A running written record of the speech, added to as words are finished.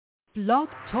Blog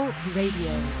Talk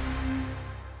Radio.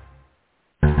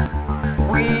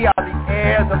 We are the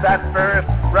heirs of that first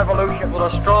revolution. Will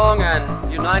a strong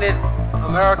and united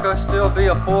America still be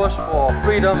a force for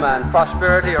freedom and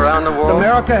prosperity around the world?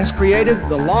 America has created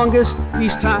the longest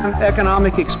peacetime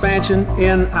economic expansion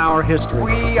in our history.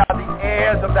 We are the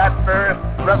heirs of that first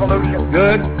revolution.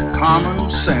 Good,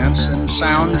 common sense, and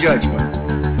sound judgment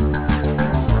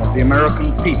of the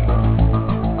American people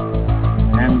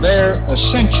and their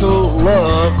essential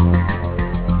love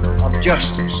of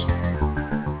justice.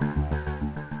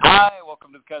 Hi,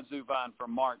 welcome to the Kudzu Vine for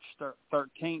March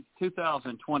 13th,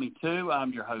 2022.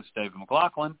 I'm your host, David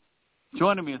McLaughlin.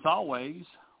 Joining me as always,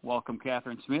 welcome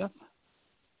Catherine Smith.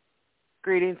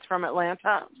 Greetings from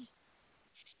Atlanta.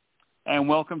 And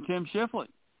welcome Tim Shifley.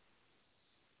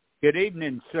 Good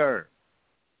evening, sir.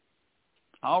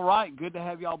 All right, good to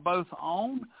have y'all both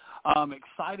on. I'm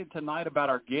excited tonight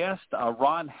about our guest,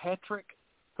 Ron Hetrick,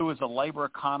 who is a labor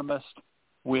economist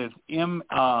with Burning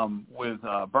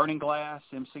Glass,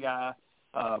 MCI,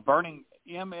 Burning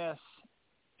Glass.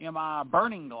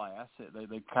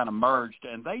 They kind of merged,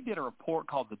 and they did a report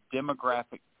called the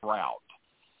Demographic Drought.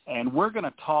 And we're going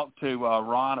to talk to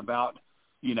Ron about,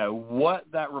 what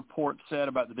that report said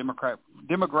about the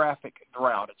demographic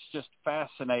drought. It's just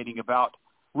fascinating about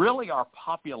really our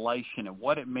population and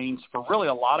what it means for really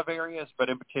a lot of areas, but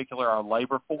in particular our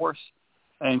labor force.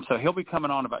 And so he'll be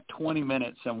coming on about 20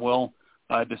 minutes, and we'll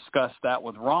discuss that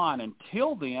with Ron.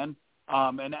 Until then,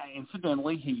 and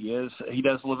incidentally, he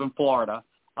does live in Florida.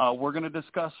 We're going to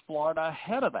discuss Florida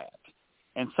ahead of that,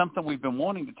 and something we've been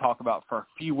wanting to talk about for a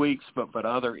few weeks, but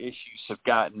other issues have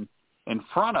gotten in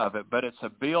front of it. But it's a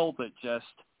bill that just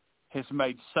has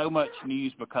made so much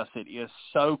news because it is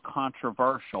so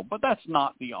controversial. But that's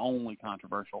not the only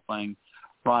controversial thing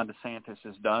Ron DeSantis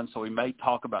has done, so we may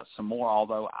talk about some more,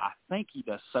 although I think he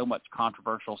does so much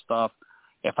controversial stuff.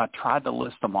 If I tried to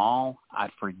list them all,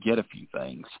 I'd forget a few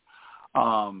things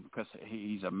because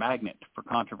he's a magnet for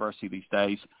controversy these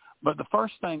days. But the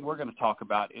first thing we're going to talk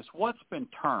about is what's been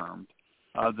termed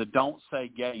the Don't Say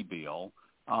Gay bill,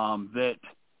 that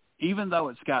even though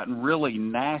it's gotten really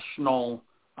national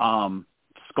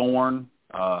scorn,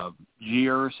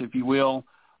 jeers, if you will,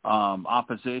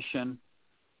 opposition,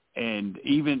 and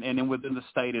then within the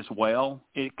state as well,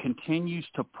 it continues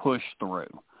to push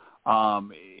through.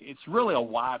 It's really a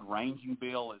wide-ranging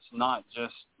bill. It's not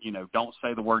just, don't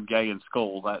say the word gay in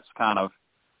school. That's kind of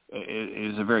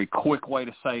is a very quick way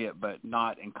to say it, but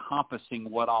not encompassing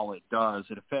what all it does.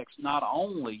 It affects not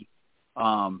only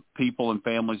people and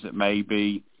families that may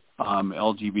be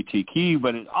LGBTQ,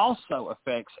 but it also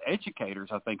affects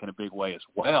educators, I think, in a big way as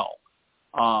well,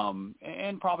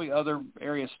 and probably other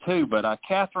areas too. But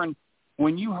Catherine,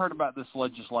 when you heard about this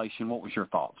legislation, what was your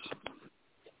thoughts?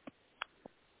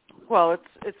 Well,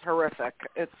 it's horrific.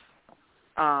 It's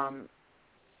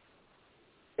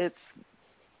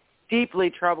deeply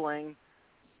troubling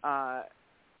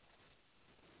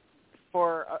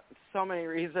for so many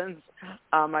reasons.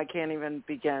 I can't even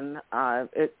begin.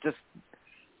 It just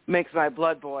makes my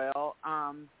blood boil.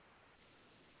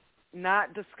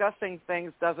 Not discussing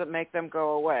things doesn't make them go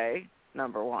away,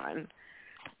 number one.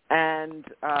 And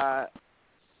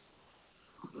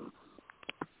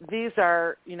these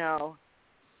are,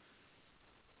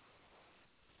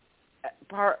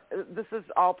 this is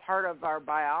all part of our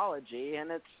biology,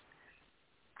 and it's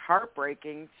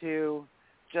heartbreaking to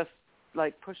just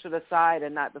push it aside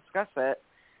and not discuss it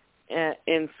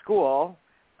in school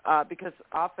because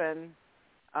often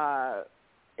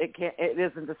it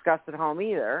isn't discussed at home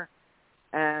either,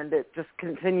 and it just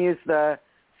continues the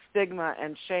stigma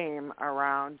and shame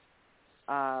around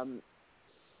the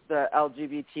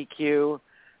LGBTQ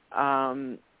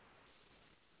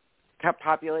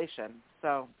population.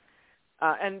 So,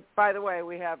 and by the way,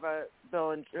 we have a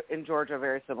bill in Georgia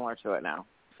very similar to it now.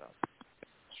 So.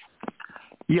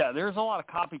 Yeah, there's a lot of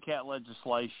copycat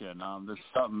legislation. There's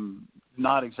something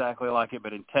not exactly like it,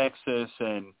 but in Texas,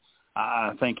 and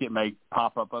I think it may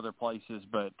pop up other places,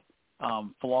 but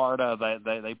Florida,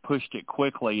 they pushed it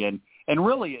quickly, and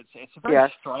really it's a very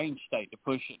strange state to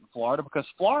push it in Florida because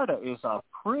Florida is a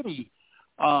pretty,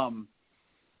 as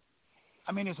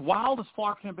wild as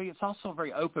Florida can be, it's also a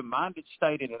very open-minded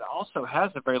state, and it also has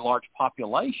a very large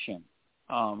population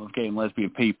of gay and lesbian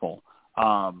people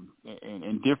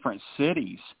in different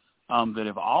cities that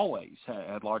have always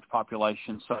had large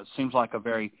populations. So it seems like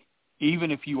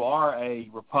even if you are a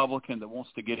Republican that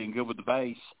wants to get in good with the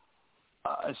base,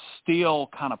 still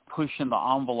kind of pushing the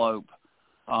envelope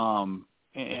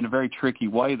in a very tricky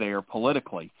way there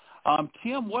politically.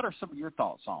 Tim, what are some of your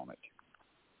thoughts on it?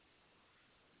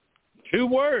 Two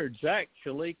words,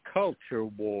 actually, culture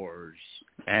wars.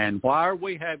 And why are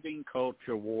we having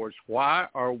culture wars? Why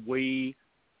are we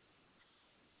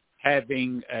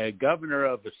having a governor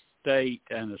of a state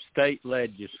and a state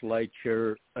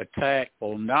legislature attack,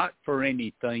 well, not for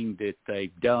anything that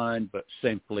they've done, but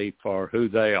simply for who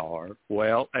they are?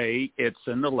 Well, A, it's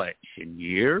an election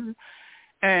year.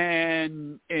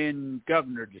 And in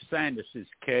Governor DeSantis'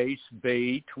 case,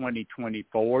 B,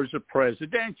 2024 is a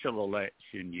presidential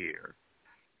election year.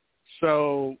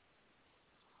 So,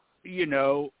 you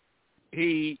know,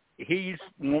 he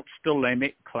wants to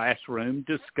limit classroom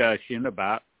discussion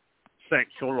about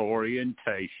sexual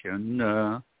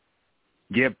orientation,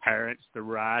 give parents the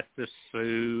right to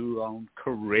sue on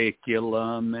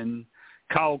curriculum, and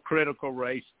call critical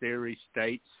race theory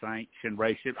state-sanctioned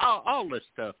racism. All this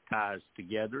stuff ties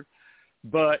together.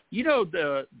 But, you know,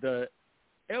 the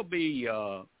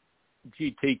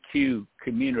LGBTQ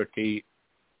community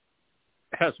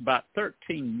has about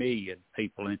 13 million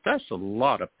people in it. That's a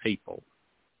lot of people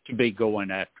to be going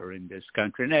after in this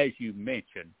country. And as you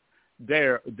mentioned,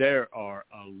 there are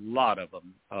a lot of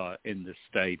them in the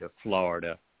state of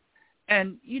Florida.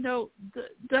 And, you know,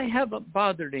 they haven't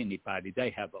bothered anybody. They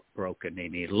haven't broken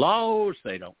any laws.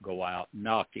 They don't go out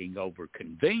knocking over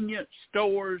convenience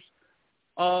stores.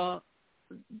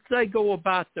 They go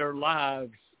about their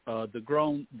lives.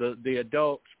 The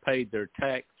adults paid their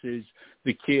taxes.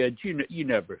 The kids, you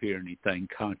never hear anything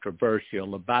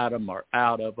controversial about them or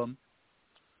out of them.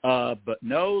 But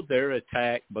no, they're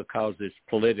attacked because it's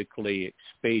politically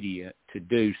expedient to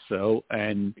do so,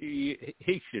 and he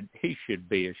should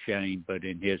be ashamed. But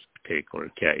in his particular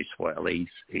case, well, he's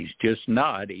just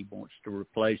not. He wants to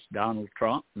replace Donald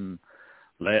Trump, and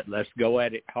let's go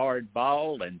at it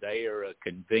hardball, and they are a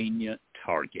convenient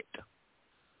target.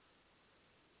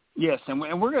 Yes, and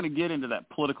we're going to get into that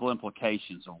political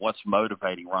implications of what's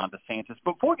motivating Ron DeSantis.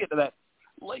 But before we get to that,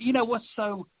 you know what's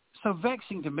so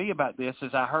vexing to me about this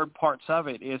is I heard parts of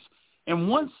it is in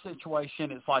one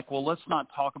situation it's like, well, let's not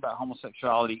talk about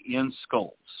homosexuality in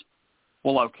schools.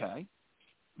 Well, okay.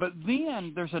 But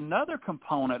then there's another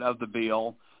component of the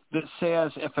bill that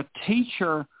says if a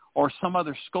teacher or some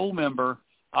other school member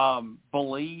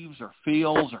believes or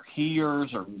feels or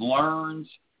hears or learns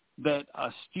that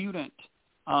a student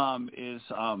is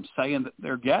saying that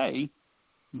they're gay,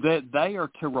 that they are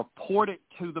to report it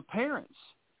to the parents.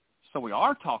 So we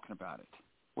are talking about it.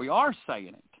 We are saying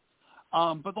it.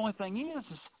 But the only thing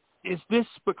is this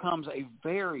becomes a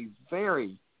very,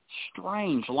 very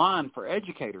strange line for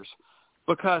educators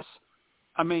because,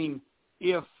 I mean,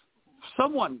 if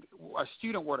a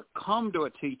student were to come to a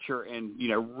teacher and, you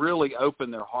know, really open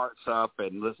their hearts up,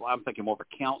 and I'm thinking more of a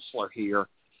counselor here,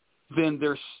 then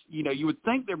there's, you know, you would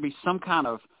think there'd be some kind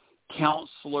of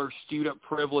counselor-student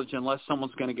privilege unless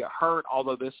someone's going to get hurt,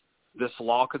 although this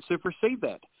law could supersede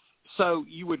that. So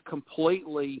you would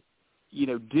completely, you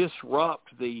know,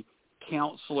 disrupt the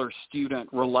counselor-student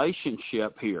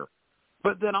relationship here.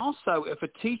 But then also, if a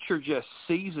teacher just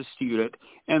sees a student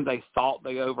and they thought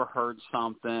they overheard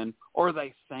something, or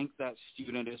they think that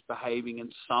student is behaving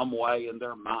in some way in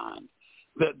their mind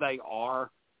that they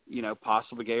are, you know,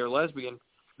 possibly gay or lesbian,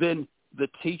 then the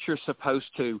teacher's supposed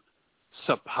to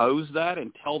suppose that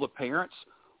and tell the parents.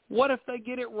 What if they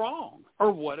get it wrong?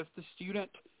 Or what if the student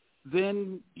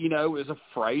then, you know, is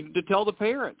afraid to tell the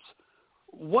parents?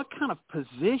 What kind of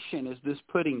position is this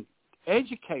putting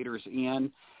educators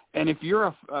in? And if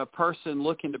you're a person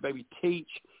looking to maybe teach,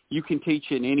 you can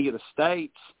teach in any of the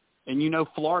states, and you know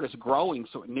Florida's growing,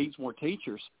 so it needs more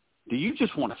teachers. Do you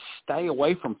just want to stay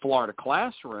away from Florida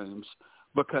classrooms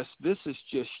because this is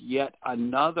just yet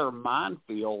another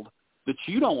minefield that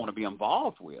you don't want to be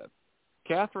involved with?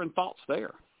 Catherine, thoughts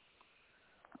there?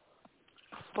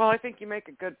 Well, I think you make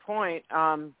a good point.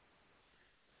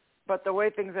 But the way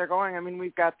things are going, I mean,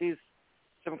 we've got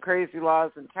some crazy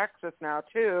laws in Texas now,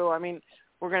 too. I mean,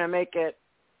 we're going to make it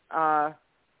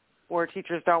where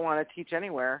teachers don't want to teach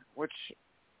anywhere, which,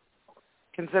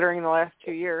 considering the last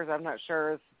 2 years, I'm not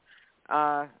sure is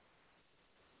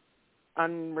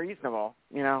unreasonable.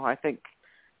 You know, I think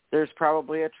there's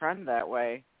probably a trend that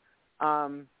way.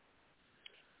 I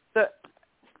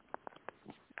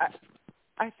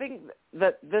think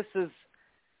that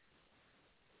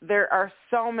there are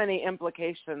so many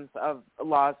implications of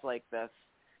laws like this.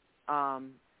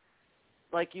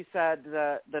 Like you said,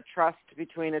 the trust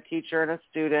between a teacher and a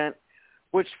student,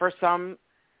 which for some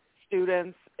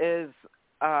students is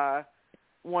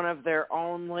one of their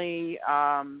only,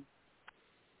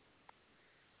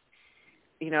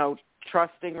 you know,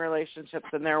 trusting relationships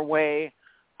in their way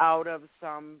out of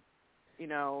some, you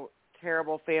know,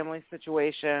 terrible family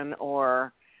situation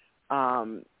or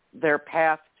their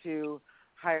path to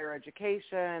higher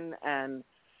education. And,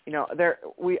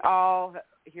 we all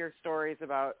hear stories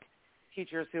about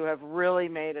teachers who have really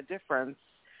made a difference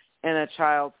in a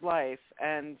child's life,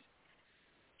 and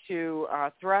to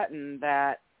threaten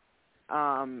that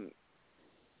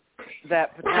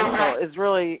that potential is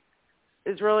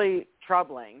really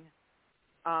troubling.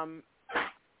 And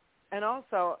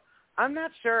also, I'm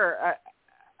not sure.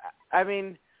 I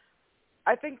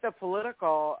think the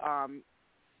political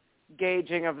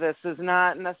gauging of this is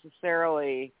not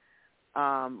necessarily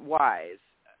wise.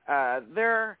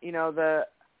 The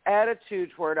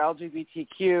attitude toward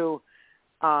LGBTQ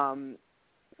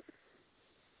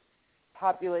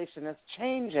population is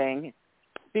changing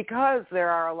because there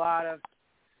are a lot of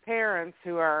parents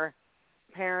who are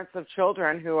parents of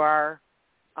children who are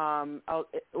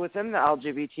within the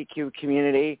LGBTQ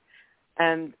community,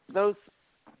 and those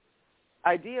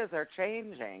ideas are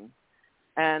changing.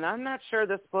 And I'm not sure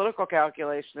this political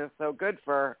calculation is so good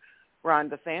for Ron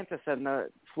DeSantis and the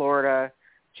Florida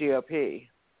GOP.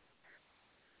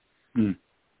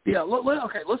 Yeah,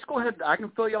 okay, let's go ahead. I can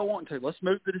feel y'all want to. Let's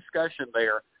move the discussion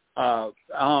there.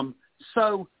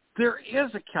 So there is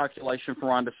a calculation for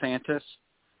Ron DeSantis,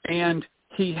 and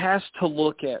he has to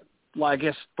look at, I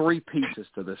guess, three pieces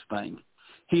to this thing.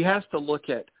 He has to look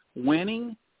at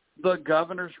winning the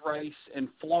governor's race in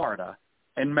Florida,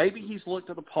 and maybe he's looked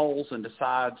at the polls and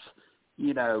decides,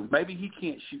 maybe he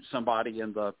can't shoot somebody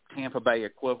in the Tampa Bay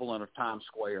equivalent of Times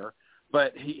Square,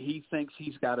 but he thinks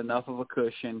he's got enough of a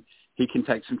cushion. He can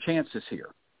take some chances here.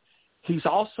 He's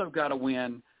also got to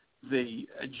win the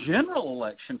general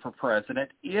election for president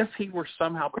if he were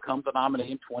somehow become the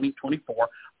nominee in 2024,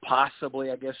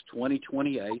 possibly, I guess,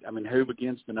 2028. I mean, who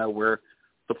begins to know where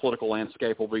the political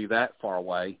landscape will be that far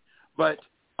away? But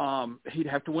he'd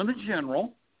have to win the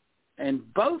general,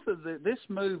 and both of this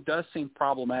move does seem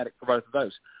problematic for both of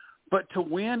those. But to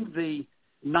win the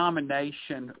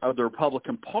nomination of the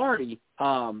Republican Party,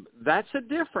 that's a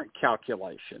different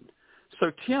calculation.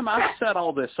 So, Tim, I've set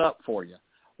all this up for you.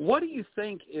 What do you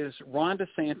think is Ron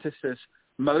DeSantis'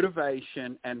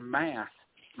 motivation and math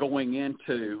going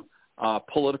into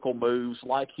political moves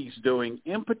like he's doing,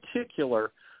 in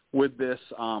particular with this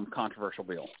controversial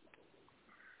bill?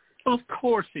 Of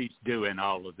course he's doing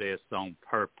all of this on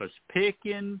purpose,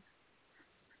 picking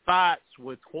fights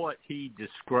with what he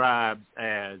describes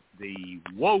as the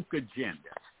woke agenda.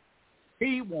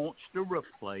 He wants to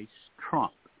replace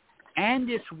Trump, and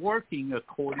it's working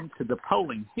according to the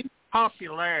polling. His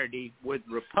popularity with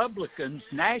Republicans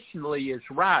nationally is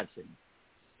rising.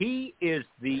 He is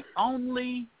the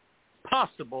only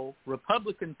possible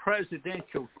Republican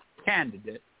presidential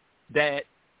candidate that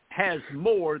has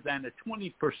more than a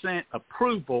 20%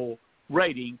 approval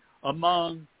rating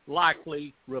among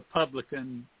likely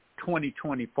Republican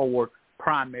 2024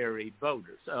 primary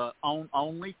voters.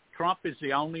 Only Trump is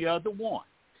the only other one.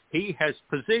 He has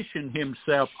positioned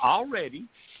himself already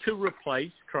to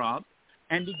replace Trump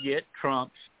and to get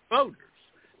Trump's voters.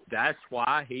 That's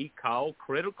why he called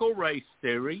critical race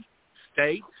theory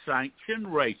state-sanctioned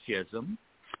racism.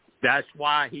 That's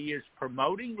why he is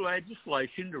promoting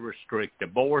legislation to restrict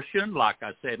abortion, like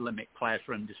I said, limit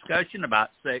classroom discussion about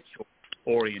sexual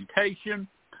orientation,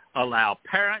 allow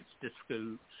parents to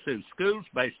sue schools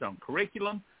based on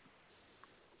curriculum,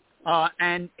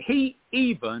 and he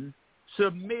even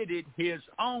submitted his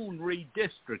own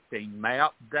redistricting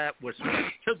map that was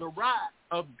to the right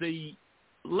of the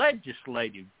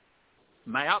legislative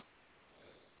map.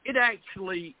 It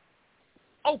actually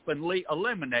openly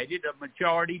eliminated a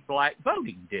majority black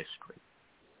voting district.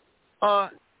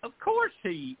 Of course,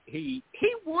 he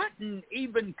wouldn't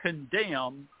even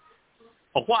condemn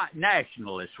a white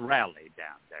nationalist rally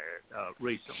down there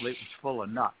recently. It was full of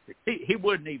Nazis. He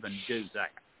wouldn't even do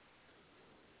that.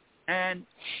 And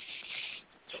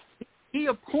he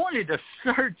appointed a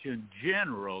surgeon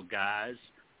general, guys.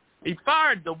 He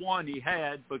fired the one he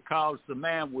had because the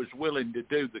man was willing to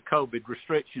do the COVID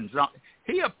restrictions.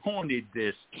 He appointed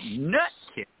this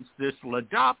nutcase, this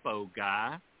Ladapo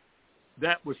guy,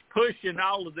 that was pushing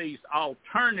all of these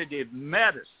alternative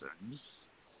medicines,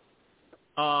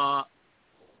 and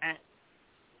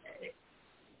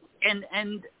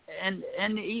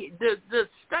the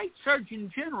state surgeon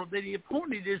general that he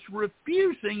appointed is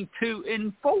refusing to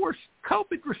enforce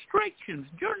COVID restrictions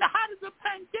during the height of the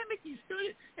pandemic. He's doing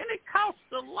it, and it costs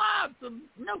the lives of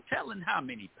no telling how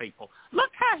many people.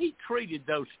 Look how he treated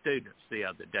those students the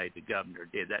other day. The governor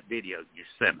did that video you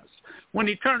sent us when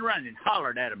he turned around and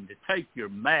hollered at them to take your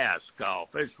mask off.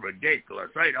 It's ridiculous.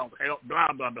 They don't help.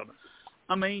 Blah blah blah.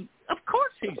 I mean, of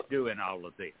course he's doing all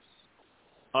of this.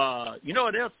 You know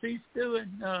what else he's doing?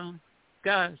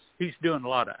 guys, he's doing a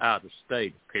lot of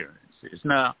out-of-state appearances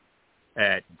now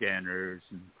at dinners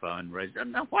and fundraisers.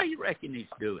 Now, why do you reckon he's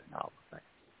doing all of that?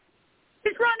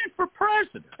 He's running for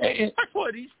president. That's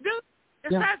what he's doing.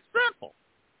 It's that simple.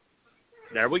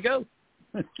 There we go.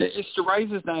 It's to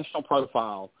raise his national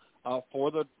profile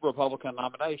for the Republican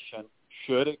nomination,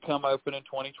 should it come open in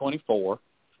 2024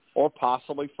 or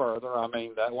possibly further. I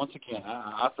mean, that once again,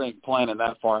 I think planning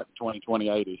that far out in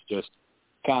 2028 is just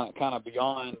kind of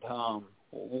beyond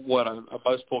what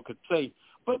most people could see.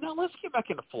 But now let's get back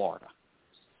into Florida,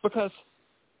 because,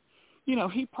 you know,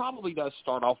 he probably does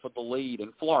start off with the lead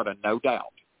in Florida, no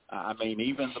doubt. I mean,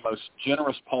 even the most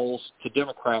generous polls to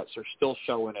Democrats are still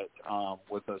showing it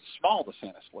with a small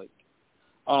DeSantis lead.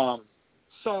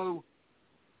 So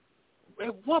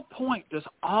at what point does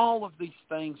all of these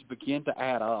things begin to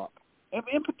add up? And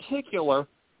in particular,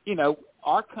 you know,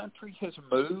 our country has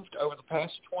moved over the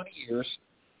past 20 years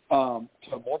to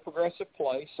a more progressive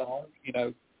place on, you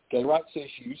know, gay rights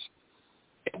issues.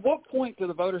 At what point do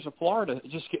the voters of Florida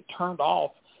just get turned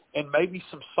off and maybe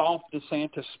some soft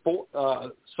DeSantis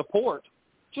support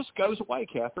just goes away,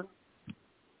 Catherine?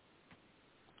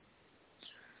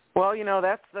 Well, you know,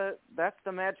 that's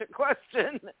the magic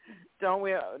question. Don't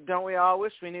we all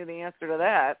wish we knew the answer to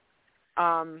that?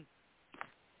 I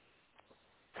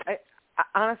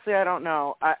honestly, I don't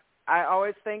know. I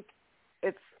always think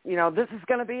it's, you know, this is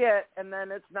going to be it, and then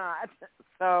it's not.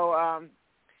 So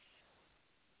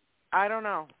I don't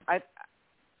know. I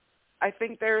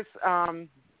think there's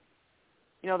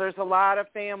you know, there's a lot of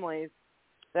families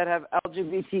that have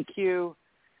LGBTQ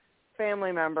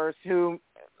family members who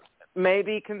may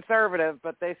be conservative,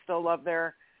 but they still love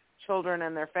their children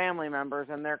and their family members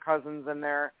and their cousins and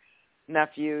their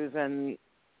nephews and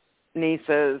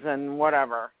nieces and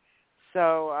whatever.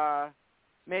 So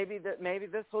maybe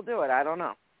this will do it. I don't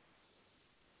know.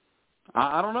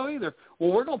 I don't know either.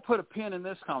 Well, we're going to put a pin in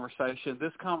this conversation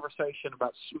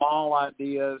about small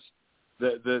ideas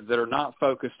that are not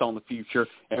focused on the future,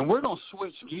 and we're going to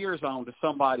switch gears on to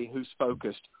somebody who's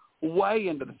focused way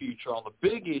into the future on the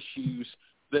big issues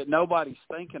that nobody's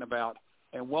thinking about.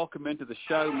 And welcome into the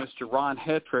show, Mr. Ron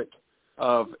Hetrick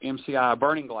of MCI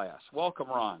Burning Glass. Welcome,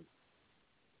 Ron.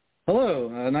 Hello.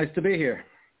 Nice to be here.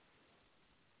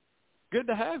 Good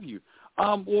to have you.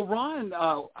 Well, Ron,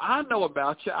 I know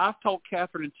about you. I've told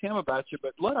Catherine and Tim about you,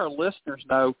 but let our listeners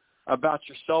know about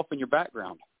yourself and your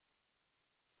background.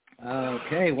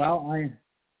 Okay. Well,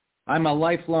 I'm a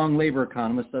lifelong labor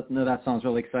economist. I know that sounds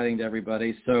really exciting to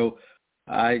everybody. So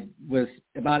I was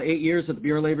about 8 years at the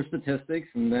Bureau of Labor Statistics,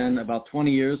 and then about 20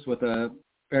 years with a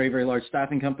very, very large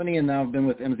staffing company, and now I've been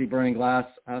with MZ Burning Glass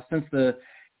since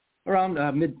around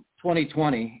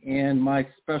mid-2020. And my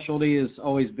specialty has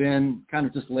always been kind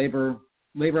of just labor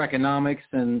economics,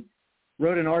 and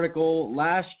wrote an article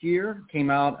last year, came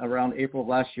out around April of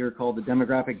last year, called The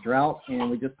Demographic Drought,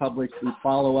 and we just published the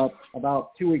follow-up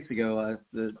about 2 weeks ago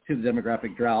to the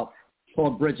Demographic Drought,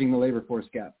 called Bridging the Labor Force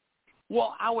Gap.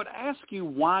 Well, I would ask you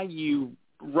why you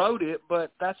wrote it,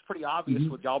 but that's pretty obvious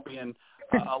with y'all being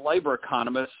a labor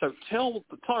economist. So tell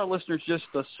our listeners just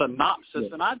the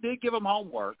synopsis, and I did give them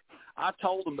homework. I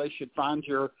told them they should find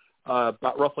your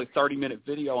about roughly 30-minute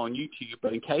video on YouTube,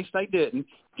 but in case they didn't,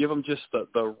 give them just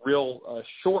the real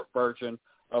short version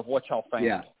of what y'all found.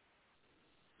 Yeah,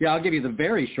 I'll give you the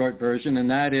very short version, and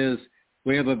that is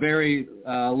we have a very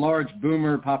large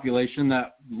boomer population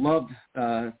that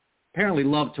apparently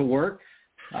loved to work,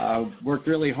 worked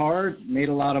really hard, made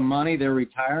a lot of money. They're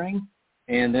retiring,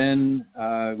 and then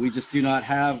we just do not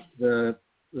have the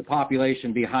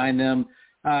population behind them.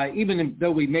 Even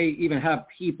though we may even have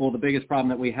people, the biggest problem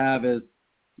that we have is,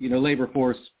 you know, labor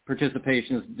force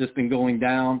participation has just been going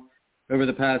down over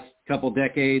the past couple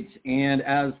decades. And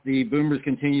as the boomers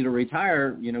continue to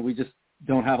retire, you know, we just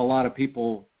don't have a lot of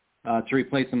people to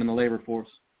replace them in the labor force.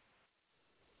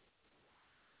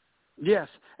 Yes,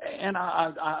 and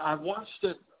I watched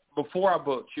it before I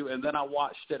booked you, and then I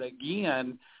watched it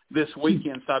again this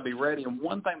weekend, so I'd be ready. And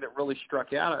one thing that really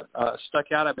stuck out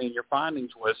at me in your findings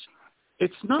was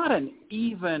it's not an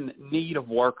even need of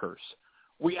workers.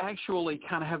 We actually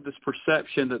kind of have this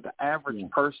perception that the average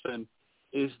person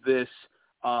is this,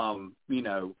 you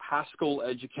know, high school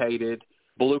educated,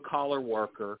 blue-collar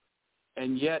worker,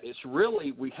 and yet it's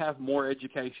really we have more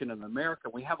education in America.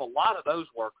 We have a lot of those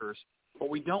workers, but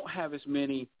we don't have as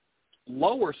many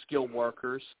lower-skilled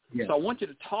workers. Yes. So I want you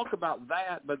to talk about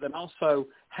that, but then also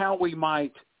how we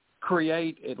might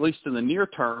create, at least in the near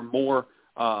term, more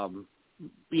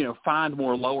you know, find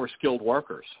more lower-skilled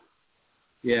workers.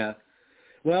 Yeah.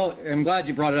 Well, I'm glad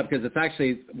you brought it up because it's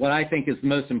actually what I think is the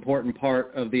most important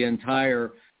part of the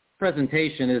entire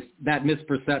presentation is that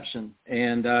misperception.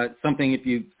 And something, if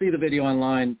you see the video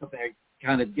online, something I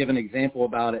kind of give an example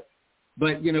about it.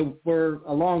 But, for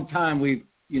a long time, we've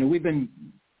been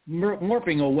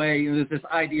morphing away. There's this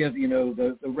idea of,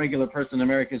 the regular person in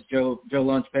America is Joe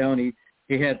Lunch Pail, and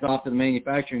he heads off to the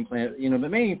manufacturing plant.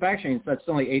 But manufacturing, that's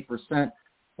only 8%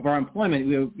 of our employment.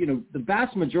 The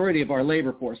vast majority of our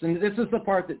labor force, and this is the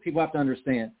part that people have to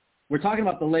understand. We're talking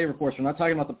about the labor force. We're not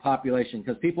talking about the population,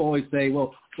 because people always say,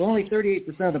 well, only 38%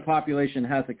 of the population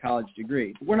has a college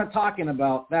degree. We're not talking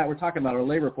about that. We're talking about our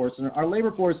labor force, and our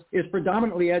labor force is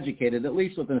predominantly educated, at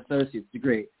least with an associate's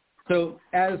degree. So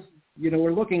as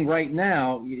we're looking right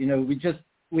now,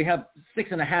 we have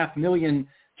 6.5 million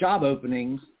job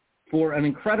openings for an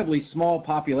incredibly small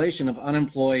population of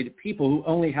unemployed people who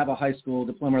only have a high school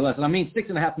diploma or less. And I mean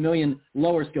 6.5 million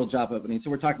lower skilled job openings. So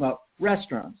we're talking about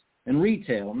restaurants and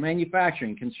retail,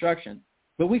 manufacturing, construction.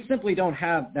 But we simply don't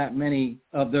have that many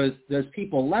of those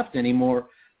people left anymore.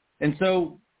 And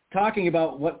so talking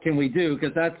about what can we do,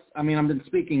 because I've been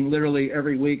speaking literally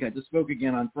every week. I just spoke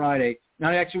again on Friday. Now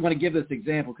I actually want to give this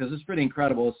example because it's pretty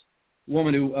incredible. This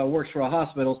woman who works for a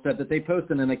hospital said that they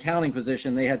posted an accounting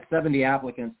position. They had 70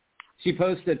 applicants. She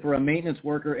posted for a maintenance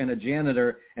worker and a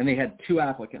janitor, and they had 2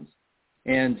 applicants.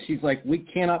 And she's like, we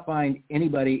cannot find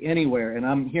anybody anywhere. And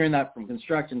I'm hearing that from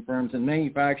construction firms and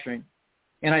manufacturing.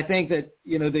 And I think that,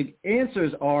 the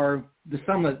answers are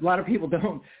some that a lot of people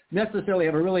don't necessarily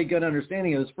have a really good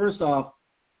understanding of. Is first off,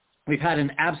 we've had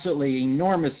an absolutely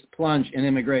enormous plunge in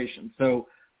immigration. So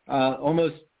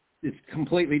almost it's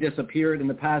completely disappeared in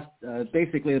the past,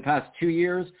 basically the past 2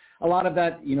 years. A lot of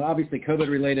that, obviously COVID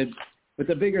related. But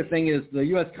the bigger thing is the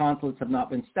U.S. consulates have not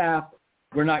been staffed.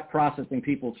 We're not processing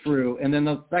people through. And then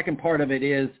the second part of it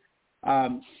is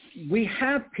we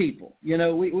have people. We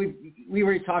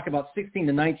already talk about 16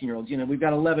 to 19-year-olds. We've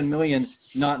got 11 million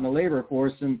not in the labor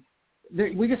force. And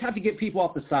we just have to get people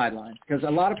off the sidelines, because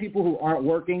a lot of people who aren't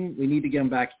working, we need to get them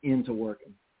back into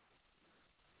working.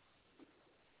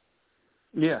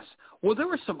 Yes. Well, there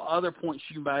were some other points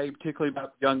you made, particularly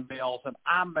about young males, and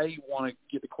I may want to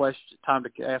get time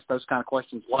to ask those kind of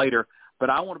questions later, but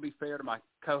I want to be fair to my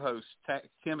co-hosts,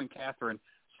 Tim and Catherine,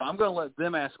 so I'm going to let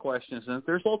them ask questions. And if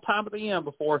there's a little time at the end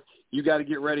before you got to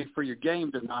get ready for your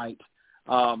game tonight,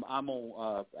 I'm going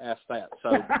to ask that.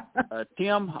 So,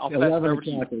 Tim, I'll pass it over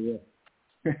to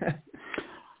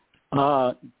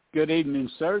you. Good evening,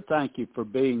 sir. Thank you for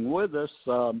being with us.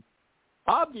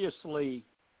 Obviously,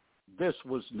 this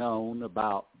was known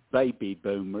about baby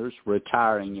boomers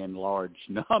retiring in large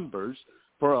numbers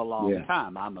for a long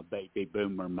time. I'm a baby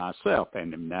boomer myself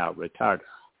and am now retired.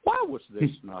 Why was this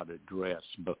not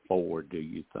addressed before, do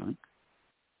you think?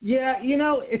 Yeah,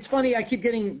 it's funny. I keep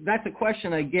getting – that's a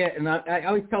question I get, and I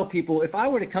always tell people, if I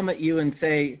were to come at you and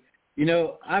say,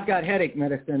 I've got headache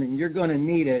medicine and you're going to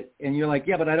need it, and you're like,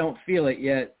 yeah, but I don't feel it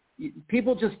yet,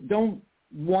 people just don't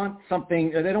want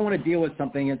something – they don't want to deal with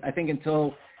something, I think,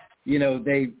 until –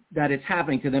 that it's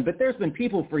happening to them. But there's been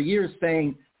people for years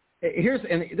saying,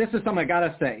 and this is something I got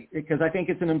to say, because I think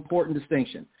it's an important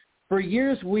distinction. For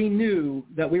years, we knew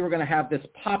that we were going to have this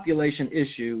population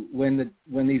issue when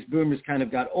these boomers kind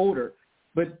of got older.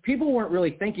 But people weren't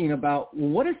really thinking about, well,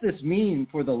 what does this mean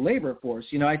for the labor force?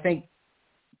 I think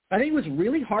it was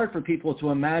really hard for people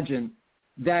to imagine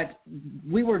that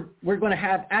we're going to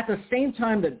have, at the same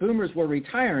time that boomers were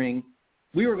retiring,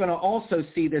 we were going to also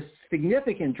see this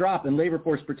significant drop in labor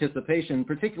force participation,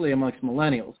 particularly amongst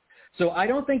millennials. So I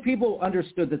don't think people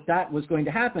understood that was going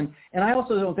to happen, and I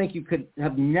also don't think you could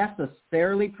have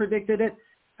necessarily predicted it.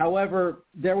 However,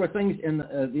 there were things in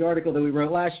the article that we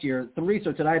wrote last year, some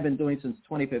research that I've been doing since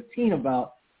 2015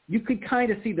 about, you could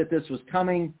kind of see that this was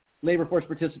coming. Labor force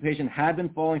participation had been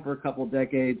falling for a couple of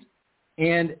decades,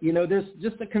 and, there's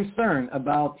just a concern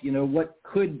about, what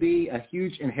could be a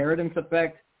huge inheritance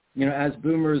effect as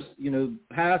boomers,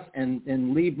 pass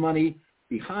and leave money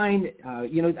behind.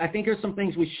 I think there's some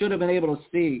things we should have been able to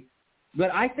see.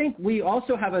 But I think we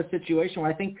also have a situation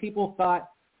where I think people thought,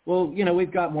 well,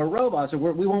 we've got more robots, or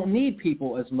we won't need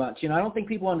people as much. I don't think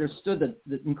people understood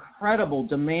the incredible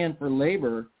demand for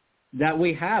labor that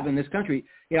we have in this country.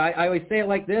 I always say it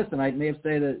like this, and I may have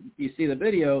said that you see the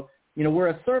video, we're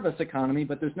a service economy,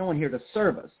 but there's no one here to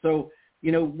serve us. So,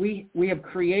 we have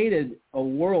created a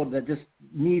world that just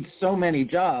needs so many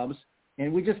jobs,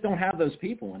 and we just don't have those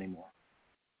people anymore.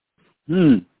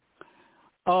 You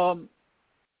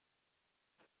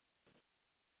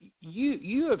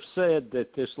have said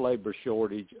that this labor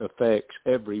shortage affects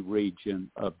every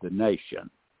region of the nation.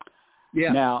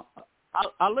 Yeah. Now,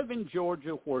 I live in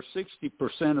Georgia, where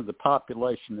 60% of the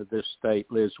population of this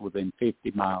state lives within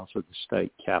 50 miles of the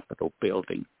state capitol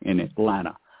building in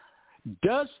Atlanta.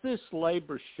 Does this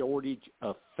labor shortage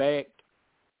affect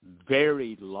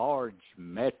very large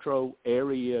metro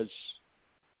areas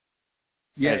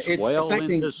as well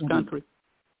in this country?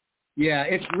 Yeah,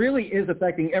 it really is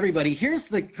affecting everybody. Here's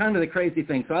the kind of the crazy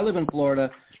thing. So I live in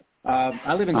Florida.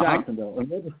 I live in Jacksonville,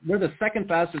 and we're the second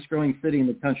fastest growing city in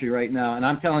the country right now. And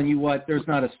I'm telling you what, there's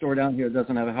not a store down here that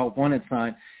doesn't have a Help Wanted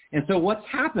sign. And so what's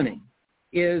happening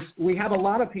is we have a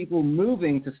lot of people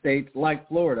moving to states like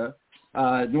Florida,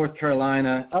 North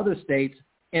Carolina, other states,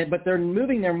 but they're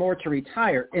moving there more to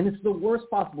retire. And it's the worst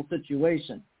possible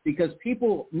situation because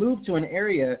people move to an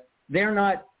area, they're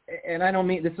not, and I don't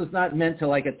mean, this is not meant to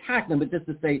like attack them, but just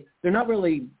to say they're not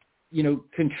really,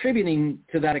 contributing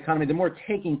to that economy. They're more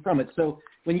taking from it. So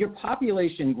when your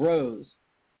population grows,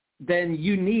 then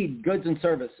you need goods and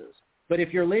services. But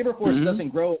if your labor force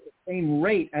doesn't grow at the same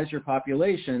rate as your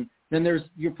population, then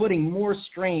you're putting more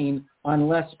strain on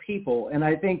less people. And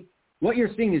I think what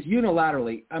you're seeing is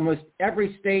unilaterally, almost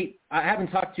every state. I haven't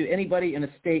talked to anybody in a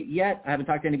state yet. I haven't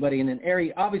talked to anybody in an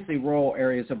area. Obviously, rural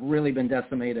areas have really been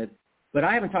decimated. But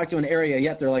I haven't talked to an area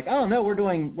yet. They're like, oh, no, we're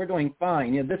doing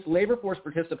fine. This labor force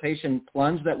participation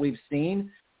plunge that we've seen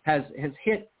has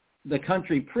hit the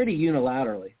country pretty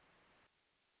unilaterally.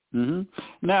 Mm-hmm.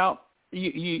 Now,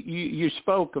 you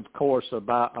spoke, of course,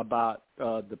 about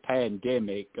the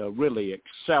pandemic really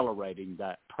accelerating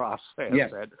that process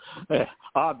Yes. at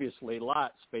obviously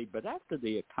light speed. But after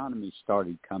the economy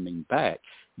started coming back,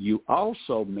 you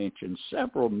also mentioned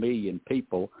several million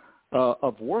people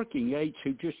of working age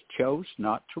who just chose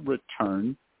not to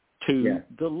return to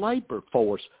the labor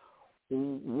force.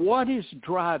 What is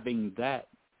driving that?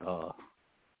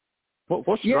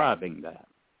 What's driving that?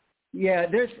 Yeah,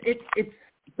 it's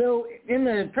so in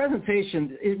the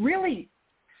presentation,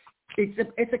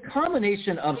 it's a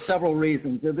combination of several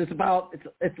reasons.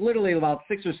 It's literally about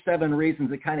 6 or 7 reasons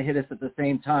that kind of hit us at the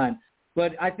same time.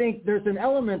 But I think there's an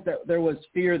element that there was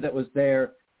fear that was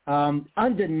there.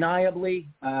 Undeniably,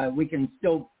 we can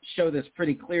still show this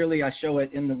pretty clearly. I show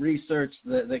it in the research.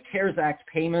 The CARES Act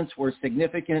payments were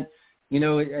significant.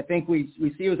 I think we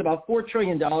see it was about $4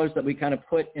 trillion that we kind of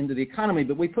put into the economy,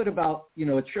 but we put about,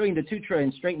 $1 trillion to $2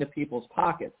 trillion straight into people's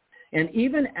pockets. And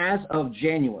even as of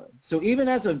January, so even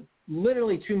as of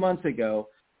literally 2 months ago,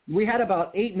 we had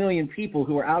about 8 million people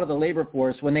who were out of the labor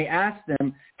force when they asked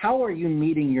them, how are you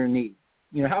meeting your needs?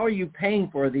 How are you paying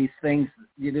for these things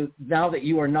now that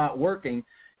you are not working?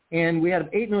 And we had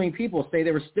 8 million people say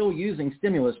they were still using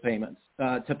stimulus payments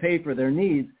to pay for their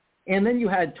needs. And then you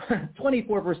had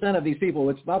 24% of these people,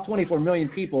 it's about 24 million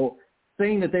people,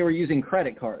 saying that they were using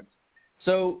credit cards.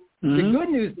 So the good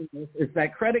news is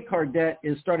that credit card debt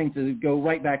is starting to go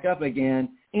right back up again,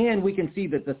 and we can see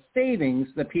that the savings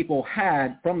that people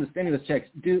had from the stimulus checks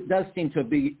does seem to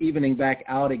be evening back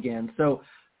out again. So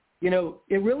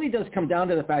it really does come down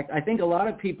to the fact, I think a lot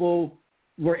of people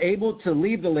were able to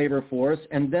leave the labor force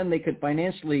and then they could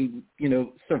financially,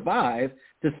 survive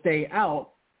to stay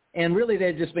out. And really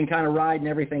they've just been kind of riding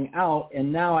everything out.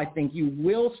 And now I think you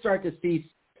will start to see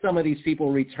some of these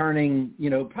people returning,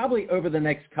 probably over the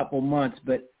next couple months.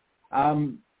 But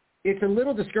it's a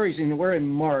little discouraging. We're in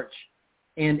March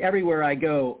and everywhere I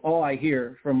go, all I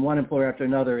hear from one employer after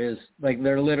another is like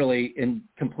they're literally in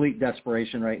complete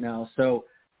desperation right now. So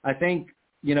I think,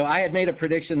 I had made a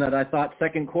prediction that I thought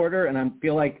second quarter, and I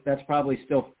feel like that's probably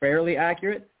still fairly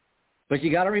accurate. But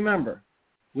you got to remember,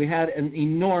 we had an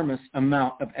enormous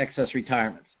amount of excess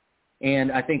retirements.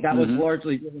 And I think that was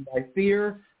largely driven by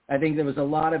fear. I think there was a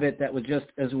lot of it that was just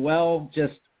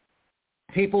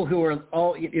people who were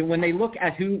when they look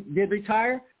at who did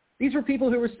retire, these were people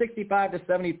who were 65 to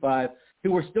 75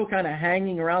 who were still kind of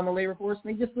hanging around the labor force,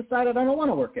 and they just decided, I don't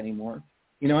want to work anymore.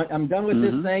 I'm done with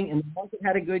this thing, and the market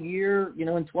had a good year, in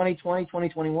 2020,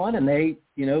 2021, and they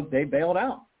bailed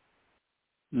out.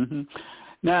 Mm-hmm.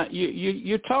 Now,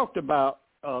 you talked about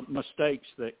mistakes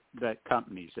that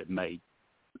companies have made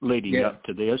leading up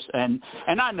to this, and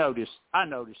I noticed,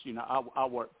 I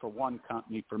worked for one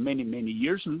company for many, many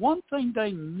years, and one thing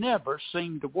they never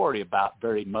seemed to worry about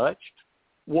very much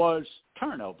was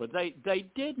turnover. They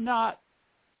did not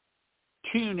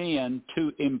tune in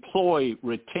to employee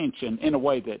retention in a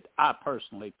way that I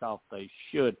personally thought they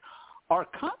should. Are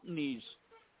companies,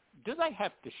 do they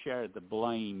have to share the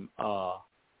blame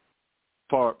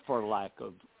for lack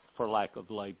of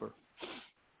labor?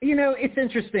 It's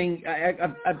interesting.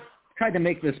 I've tried to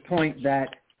make this point that,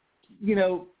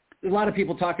 a lot of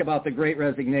people talk about the Great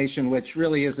Resignation, which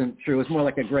really isn't true. It's more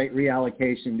like a great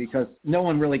reallocation because no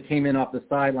one really came in off the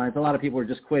sidelines. A lot of people were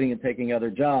just quitting and taking other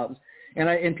jobs.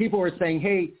 And people were saying,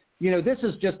 hey, this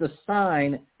is just a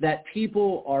sign that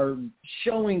people are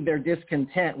showing their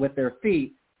discontent with their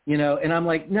feet. And I'm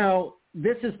like, no,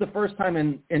 this is the first time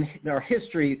in our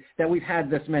history that we've had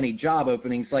this many job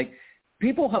openings. Like,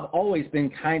 people have always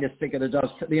been kind of sick of the jobs.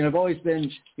 Have always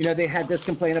been, they had this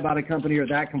complaint about a company or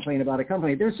that complaint about a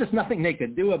company. There's just nothing they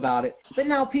could do about it. But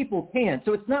now people can.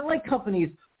 So it's not like companies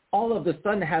all of a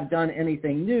sudden have done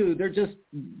anything new. They're just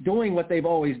doing what they've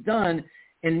always done.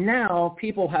 And now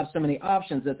people have so many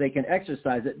options that they can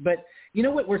exercise it. But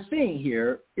what we're seeing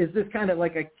here is this kind of,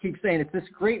 like I keep saying, it's this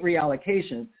great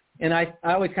reallocation. And I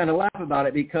always kind of laugh about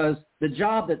it because the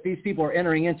job that these people are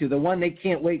entering into, the one they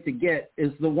can't wait to get,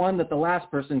 is the one that the last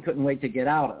person couldn't wait to get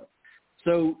out of.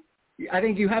 So I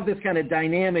think you have this kind of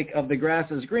dynamic of the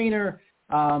grass is greener.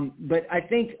 But I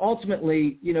think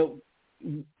ultimately,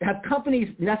 have companies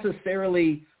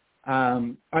necessarily,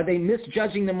 are they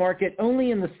misjudging the market? Only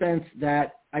in the sense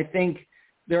that I think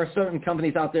there are certain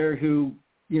companies out there who,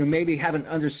 maybe haven't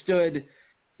understood,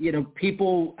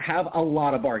 people have a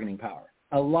lot of bargaining power.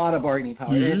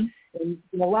 Mm-hmm. And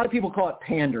a lot of people call it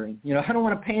pandering. I don't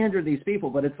want to pander to these people,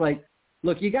 but it's like,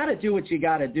 look, you got to do what you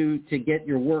got to do to get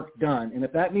your work done. And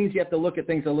if that means you have to look at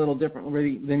things a little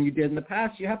differently than you did in the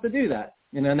past, you have to do that.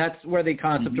 And that's where the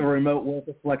concept of remote work,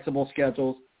 of flexible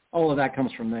schedules, all of that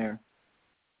comes from there.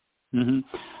 Mm-hmm.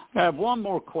 I have one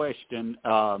more question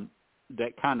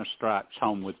that kind of strikes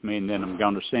home with me, and then I'm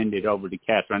going to send it over to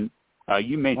Catherine.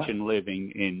 You mentioned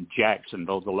living in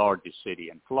Jacksonville, the largest city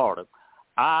in Florida.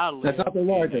 That's not the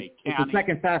largest. It's the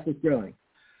second fastest growing.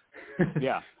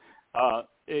 Yeah. I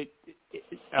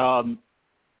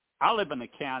live in a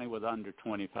county with under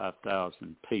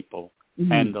 25,000 people,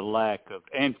 and the lack of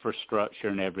infrastructure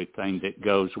and everything that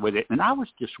goes with it. And I was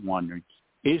just wondering,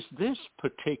 is this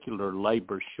particular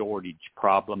labor shortage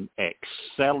problem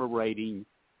accelerating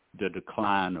the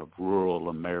decline of rural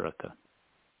America?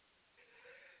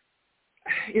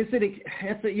 It's an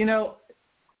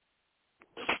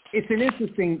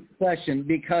interesting question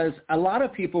because a lot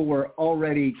of people were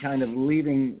already kind of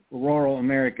leaving rural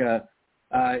America,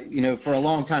 for a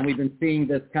long time. We've been seeing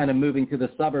this kind of moving to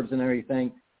the suburbs and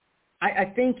everything.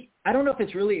 I don't know if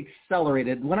it's really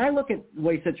accelerated. When I look at the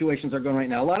way situations are going right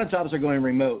now, a lot of jobs are going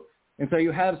remote. And so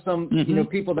you have some,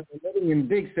 people that are living in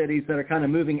big cities that are kind of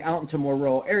moving out into more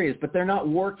rural areas, but they're not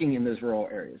working in those rural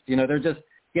areas. They're just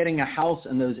getting a house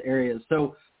in those areas.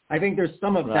 So I think there's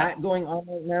some of that going on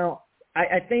right now.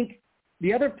 I think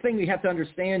the other thing we have to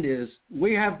understand is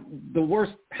we have the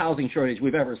worst housing shortage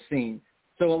we've ever seen.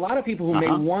 So a lot of people who may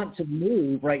want to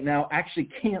move right now actually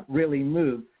can't really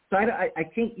move. So you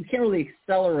can't really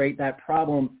accelerate that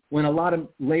problem when a lot of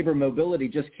labor mobility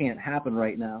just can't happen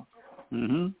right now.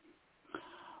 Mm-hmm.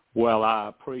 Well, I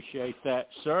appreciate that,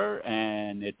 sir.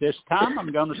 And at this time,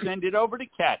 I'm going to send it over to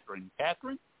Catherine.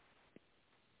 Catherine?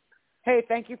 Hey,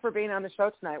 thank you for being on the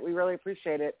show tonight. We really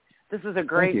appreciate it. This is a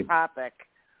great topic.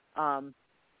 Scary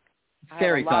topic. I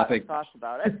have a lot of thoughts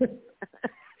about it.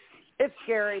 It's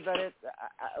scary, but it's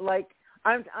like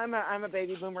I'm a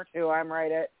baby boomer too. I'm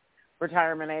right at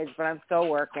retirement age, but I'm still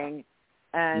working,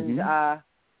 and I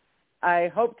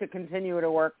hope to continue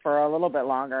to work for a little bit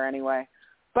longer anyway.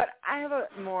 But I have a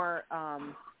more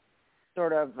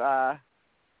sort of, I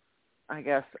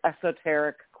guess,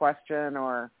 esoteric question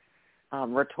or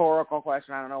rhetorical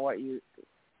question. I don't know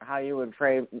how you would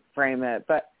frame it,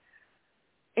 but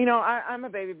I'm a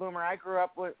baby boomer. I grew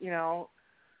up with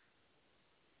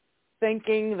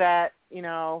thinking that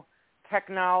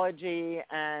technology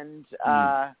and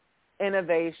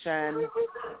innovation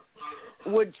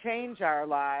would change our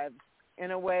lives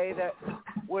in a way that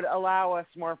would allow us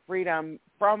more freedom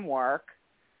from work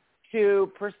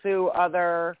to pursue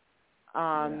other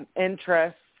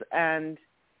interests, and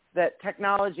that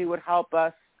technology would help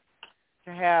us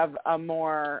to have a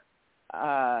more,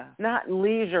 not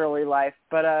leisurely life,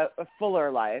 but a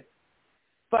fuller life.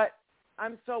 But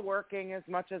I'm still working as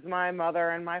much as my mother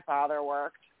and my father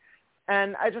worked.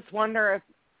 And I just wonder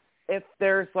if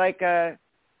there's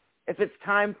if it's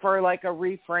time for a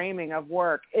reframing of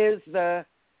work. Is the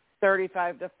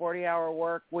 35 to 40 hour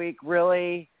work week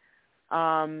really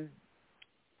the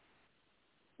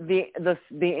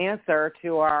answer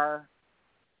to our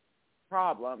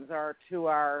problems or to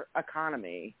our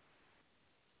economy?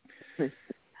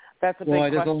 That's a big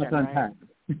question, there's a lot to unpack.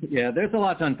 Yeah, there's a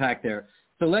lot to unpack there.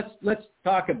 So let's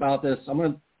talk about this. I'm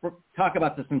going to talk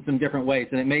about this in some different ways,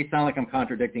 and it may sound like I'm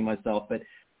contradicting myself, but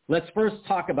let's first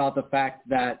talk about the fact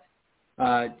that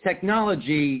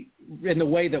technology, in the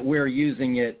way that we're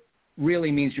using it,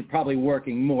 really means you're probably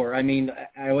working more. I mean,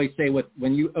 I always say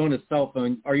when you own a cell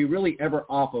phone, are you really ever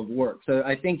off of work? So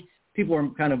I think people are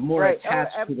kind of more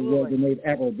attached to the world than they've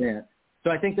ever been. So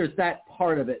I think there's that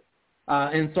part of it.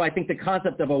 And so I think the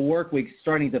concept of a work week is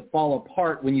starting to fall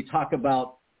apart when you talk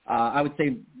about I would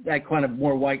say that kind of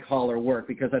more white-collar work,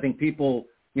 because I think people,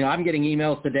 I'm getting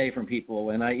emails today from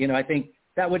people, and I think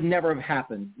that would never have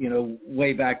happened,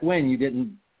 way back when.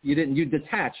 You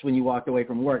detached when you walked away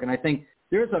from work. And I think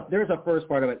there's a first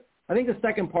part of it. I think the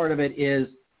second part of it is,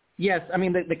 yes, I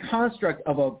mean, the construct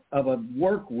of a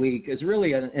work week is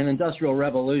really an industrial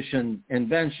revolution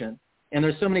invention. And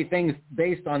there's so many things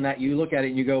based on that. You look at it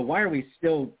and you go, why are we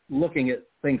still looking at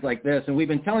things like this? And we've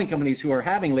been telling companies who are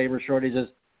having labor shortages,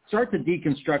 start to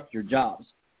deconstruct your jobs.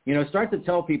 Start to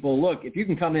tell people, look, if you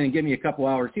can come in and give me a couple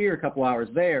hours here, a couple hours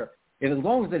there, and as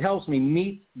long as it helps me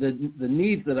meet the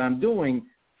needs that I'm doing,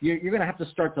 you're going to have to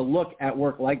start to look at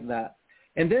work like that.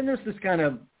 And then there's this kind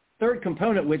of third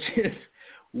component, which is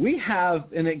we have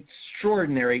an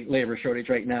extraordinary labor shortage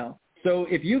right now. So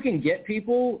if you can get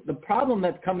people, the problem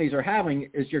that companies are having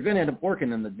is you're going to end up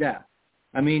working them to death.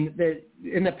 I mean,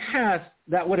 in the past,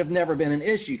 that would have never been an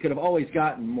issue. You could have always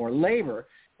gotten more labor,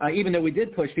 even though we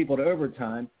did push people to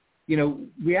overtime.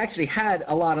 We actually had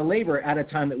a lot of labor at a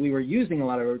time that we were using a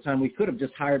lot of overtime. We could have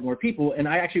just hired more people. And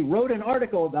I actually wrote an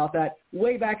article about that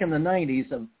way back in the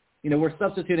 90s of, we're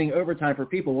substituting overtime for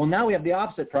people. Well, now we have the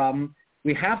opposite problem.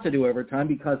 We have to do overtime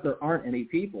because there aren't any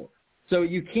people. So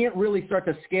you can't really start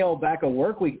to scale back a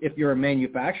work week if you're a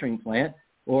manufacturing plant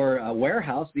or a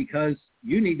warehouse, because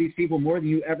you need these people more than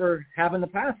you ever have in the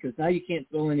past, because now you can't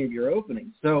fill any of your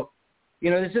openings. So,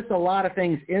 there's just a lot of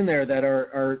things in there that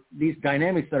are these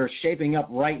dynamics that are shaping up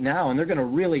right now, and they're going to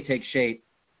really take shape,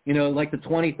 like the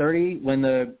 2030 when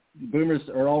the boomers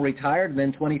are all retired, and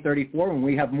then 2034 when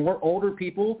we have more older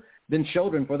people than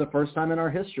children for the first time in our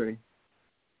history.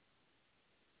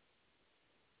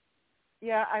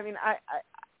 Yeah, I mean,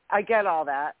 I get all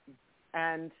that,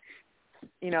 and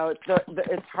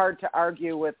it's hard to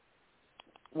argue with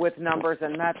numbers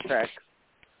and metrics,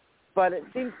 but it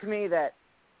seems to me that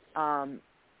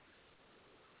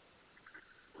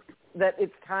that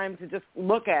it's time to just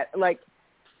look at, like,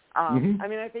 I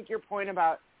mean, I think your point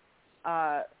about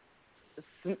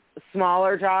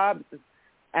smaller jobs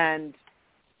and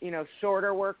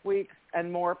shorter work weeks and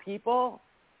more people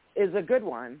is a good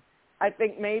one. I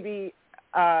think maybe.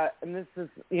 And this is,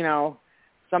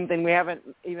 something we haven't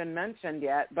even mentioned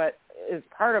yet, but is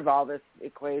part of all this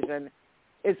equation,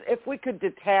 is if we could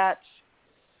detach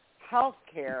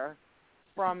healthcare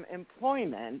from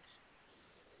employment,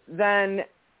 then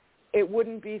it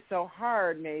wouldn't be so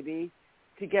hard maybe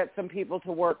to get some people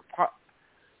to work.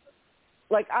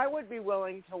 Like, I would be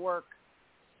willing to work,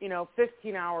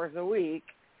 15 hours a week,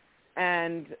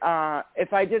 and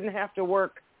if I didn't have to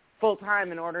work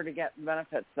full-time in order to get the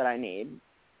benefits that I need.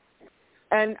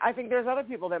 And I think there's other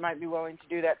people that might be willing to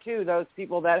do that too, those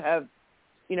people that have,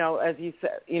 as you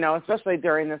said, especially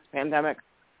during this pandemic,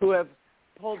 who have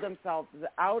pulled themselves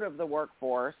out of the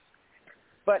workforce.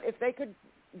 But if they could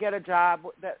get a job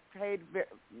that paid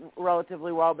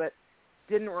relatively well but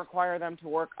didn't require them to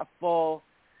work a full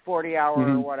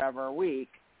 40-hour or whatever week,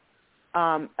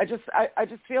 I just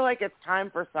feel like it's time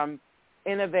for some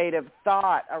innovative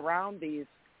thought around these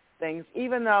things,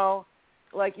 even though,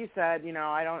 like you said,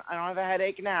 I don't have a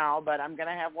headache now, but I'm going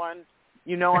to have one,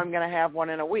 I'm going to have one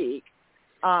in a week.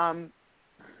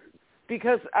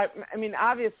 Because, I mean,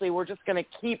 obviously we're just going to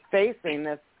keep facing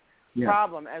this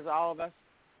problem as all of us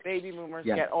baby boomers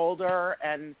get older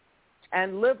and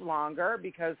live longer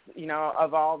because,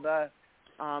 of all the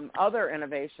other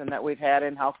innovation that we've had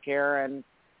in healthcare and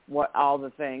all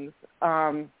the things.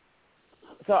 So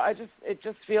it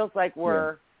just feels like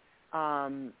we're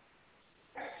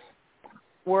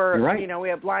right. We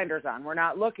have blinders on. We're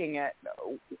not looking at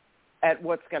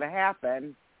what's going to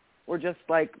happen. We're just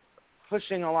like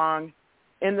pushing along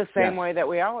in the same way that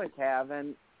we always have,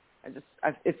 and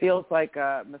it feels like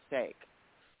a mistake.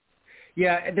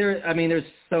 Yeah, there's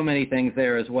so many things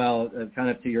there as well, kind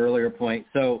of to your earlier point.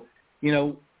 So,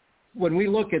 when we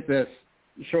look at this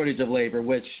shortage of labor,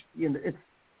 which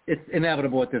it's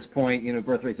inevitable at this point,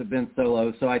 birth rates have been so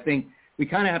low. So I think we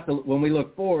kind of have to, when we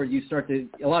look forward,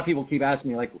 a lot of people keep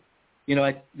asking me, like,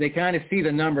 they kind of see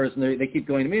the numbers and they keep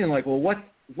going to me and like, well,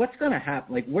 what's going to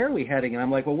happen? Like, where are we heading? And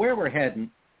I'm like, well, where we're heading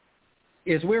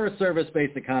is we're a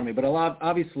service-based economy, but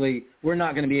obviously we're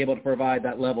not going to be able to provide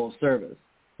that level of service.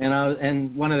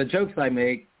 And one of the jokes I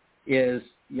make is,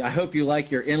 I hope you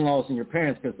like your in-laws and your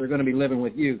parents because they're going to be living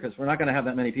with you, because we're not going to have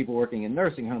that many people working in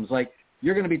nursing homes. Like,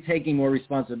 you're going to be taking more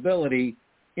responsibility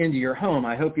into your home.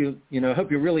 I hope you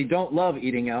really don't love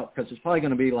eating out, because there's probably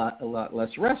going to be a lot less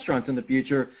restaurants in the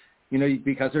future,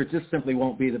 because there just simply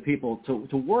won't be the people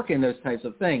to work in those types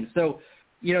of things. So,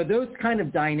 those kind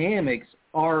of dynamics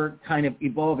are kind of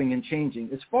evolving and changing.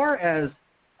 As far as,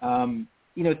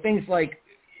 things like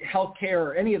healthcare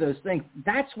or any of those things,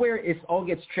 that's where it all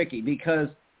gets tricky, because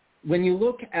when you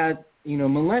look at,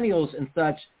 millennials and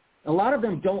such, a lot of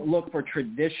them don't look for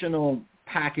traditional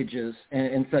packages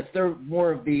and such. They're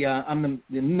more of the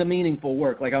the meaningful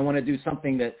work. Like, I want to do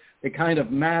something that kind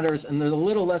of matters, and they're a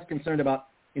little less concerned about,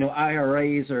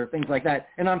 IRAs or things like that.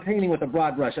 And I'm painting with a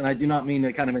broad brush, and I do not mean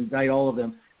to kind of indict all of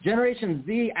them. Generation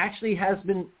Z actually has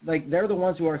been, like, they're the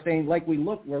ones who are saying, like,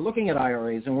 we're looking at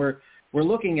IRAs and we're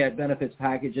looking at benefits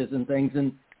packages and things.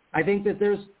 And I think that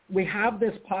we have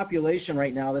this population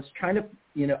right now that's trying to,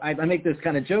 I make this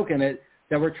kind of joke in it,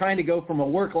 that we're trying to go from a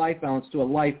work-life balance to a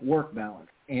life-work balance.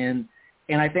 And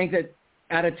I think that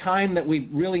at a time that we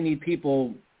really need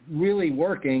people really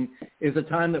working is a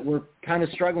time that we're kind of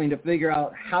struggling to figure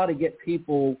out how to get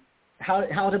people,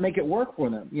 how to make it work for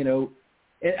them.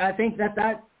 I think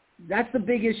that's the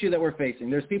big issue that we're facing.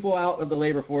 There's people out of the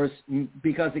labor force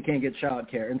because they can't get child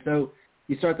care. And so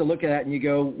you start to look at it and you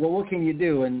go, well, what can you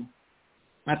do? And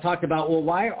I've talked about, well,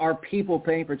 why are people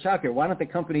paying for child care? Why don't the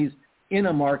companies in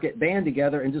a market band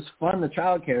together and just fund the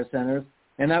child care centers,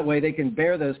 and that way they can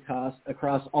bear those costs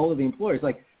across all of the employers?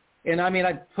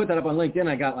 I put that up on LinkedIn.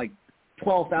 I got like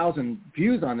 12,000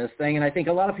 views on this thing, and I think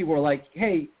a lot of people are like,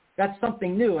 hey, that's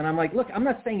something new. And I'm like, look, I'm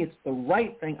not saying it's the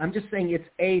right thing. I'm just saying it's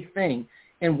a thing.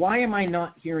 And why am I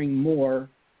not hearing more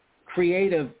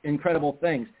creative, incredible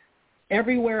things?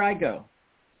 Everywhere I go,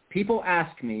 people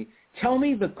ask me, tell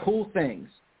me the cool things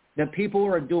that people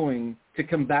are doing to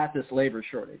combat this labor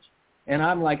shortage. And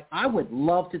I'm like, I would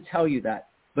love to tell you that,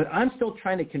 but I'm still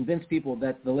trying to convince people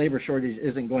that the labor shortage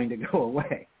isn't going to go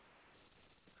away.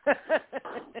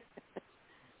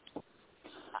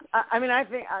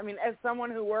 As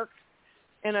someone who works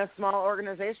in a small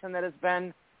organization that has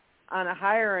been on a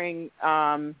hiring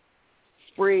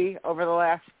spree over the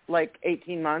last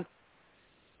 18 months,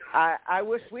 I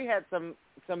wish we had some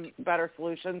better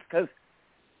solutions, because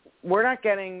we're not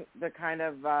getting the kind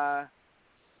of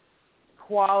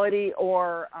quality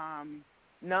or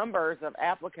numbers of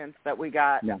applicants that we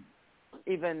got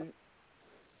even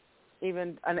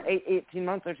 18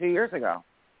 months or 2 years ago.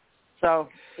 So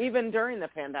even during the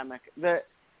pandemic,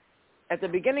 at the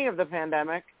beginning of the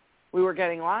pandemic, we were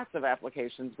getting lots of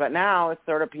applications, but now it's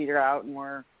sort of petered out, and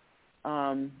we're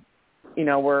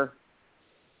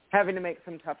having to make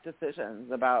some tough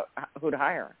decisions about who to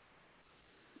hire.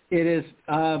 It is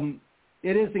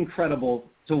incredible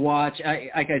to watch.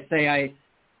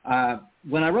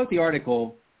 When I wrote the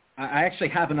article, I actually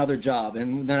have another job,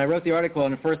 and then I wrote the article,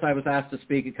 and at first I was asked to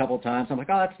speak a couple of times. I'm like,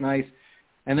 oh, that's nice.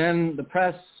 And then the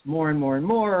press, more and more and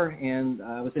more, and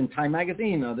I was in Time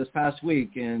Magazine this past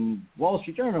week, and Wall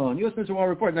Street Journal, and U.S. News and World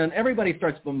Report, and then everybody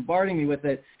starts bombarding me with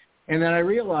it, and then I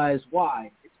realized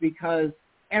why. It's because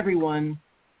everyone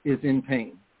is in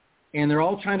pain, and they're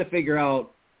all trying to figure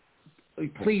out,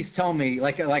 please tell me,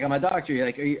 like I'm a doctor, you're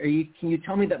like, can you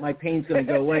tell me that my pain's going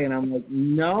to go away? And I'm like,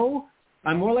 no.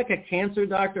 I'm more like a cancer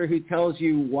doctor who tells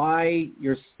you why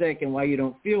you're sick and why you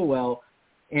don't feel well.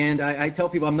 And I tell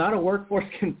people I'm not a workforce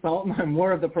consultant. I'm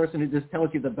more of the person who just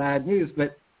tells you the bad news.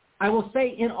 But I will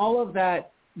say, in all of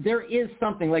that, there is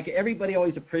something, like, everybody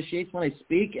always appreciates when I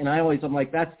speak, and I'm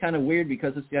like, that's kind of weird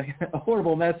because it's a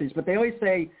horrible message. But they always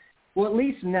say, well, at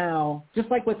least now, just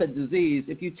like with a disease,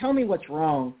 if you tell me what's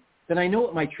wrong, then I know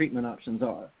what my treatment options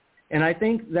are. And I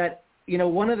think that,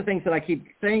 one of the things that I keep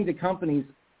saying to companies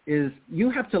is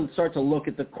you have to start to look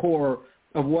at the core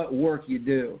of what work you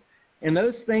do. And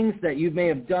those things that you may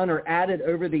have done or added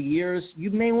over the years, you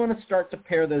may want to start to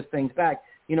pare those things back.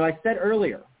 I said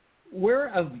earlier, we're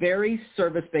a very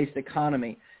service-based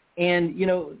economy. And,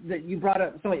 that you brought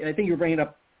up, I think you were bringing it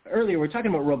up earlier, we're talking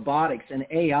about robotics and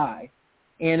AI.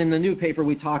 And in the new paper,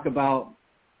 we talk about,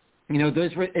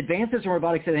 those advances in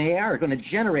robotics and AI are going to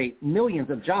generate millions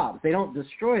of jobs. They don't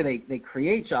destroy, they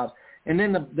create jobs. And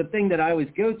then the thing that I always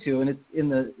go to, and it's in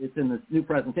the new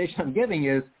presentation I'm giving,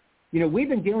 is, we've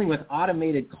been dealing with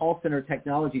automated call center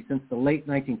technology since the late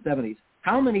 1970s.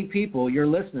 How many people, your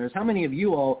listeners, how many of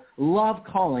you all love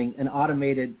calling an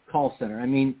automated call center? I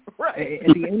mean, right.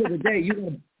 At the end of the day,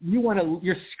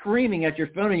 you're screaming at your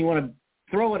phone and you want to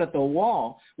throw it at the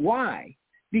wall. Why?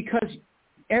 Because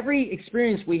every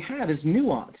experience we have is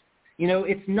nuanced.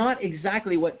 It's not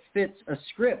exactly what fits a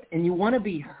script, and you want to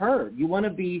be heard. You want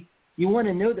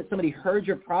to know that somebody heard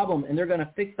your problem and they're going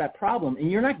to fix that problem,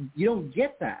 and you don't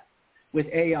get that with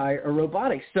AI or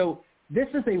robotics. So this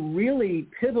is a really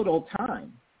pivotal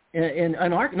time in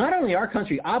not only our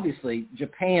country, obviously,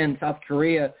 Japan, South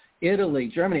Korea,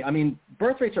 Italy, Germany. I mean,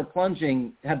 birth rates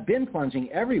have been plunging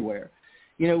everywhere.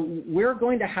 We're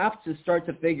going to have to start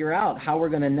to figure out how we're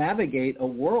going to navigate a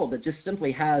world that just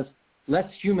simply has less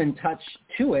human touch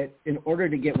to it in order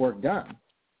to get work done.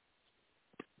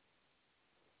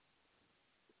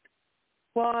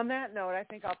 Well, on that note, I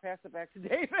think I'll pass it back to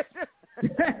David.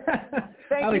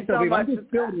 Thank you so much. I'm just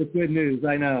filled with good news.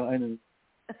 I know.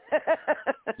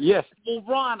 Yes. Well,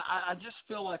 Ron, I just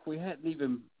feel like we hadn't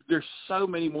even – there's so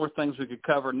many more things we could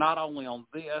cover, not only on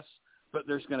this, but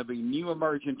there's going to be new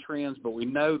emerging trends. But we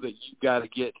know that you've got to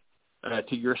get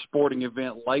to your sporting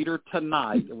event later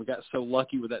tonight, and we got so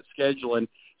lucky with that scheduling.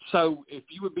 So if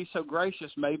you would be so gracious,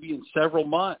 maybe in several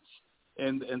months,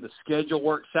 and the schedule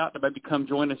works out, to maybe come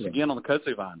join us again on the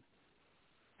Kudzu Vine.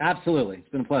 Absolutely. It's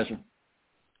been a pleasure.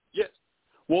 Yes.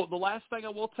 Well, the last thing I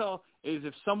will tell is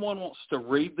if someone wants to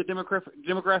read the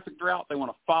demographic drought, they want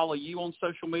to follow you on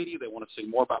social media, they want to see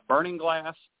more about Burning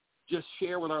Glass, just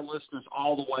share with our listeners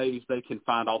all the ways they can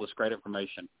find all this great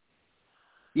information.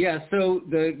 Yeah, so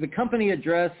the company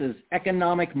address is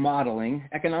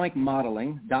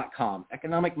economicmodeling.com,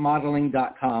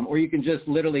 economicmodeling.com, or you can just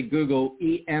literally Google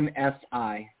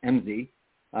EMSIMZ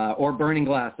or Burning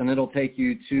Glass, and it'll take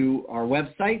you to our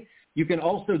website. You can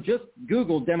also just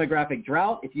Google demographic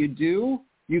drought. If you do,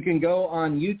 you can go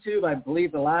on YouTube. I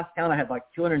believe the last count I had like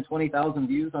 220,000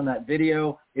 views on that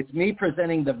video. It's me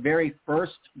presenting the very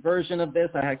first version of this.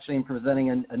 I actually am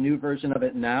presenting a new version of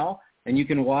it now. And you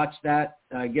can watch that,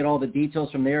 get all the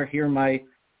details from there, hear my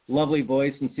lovely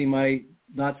voice, and see my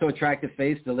not-so-attractive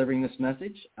face delivering this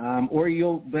message. Or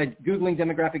by Googling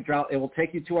demographic drought, it will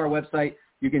take you to our website.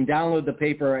 You can download the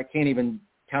paper. I can't even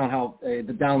count how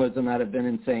the downloads on that have been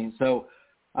insane. So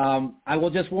I will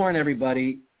just warn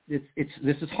everybody, this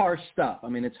is harsh stuff. I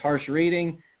mean, it's harsh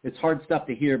reading. It's hard stuff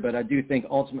to hear, but I do think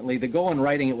ultimately the goal in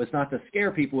writing it was not to scare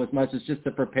people as much as just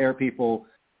to prepare people,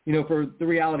 for the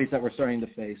realities that we're starting to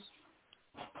face.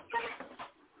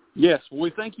 Yes, well,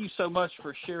 we thank you so much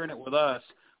for sharing it with us.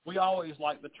 We always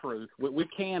like the truth. We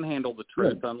can handle the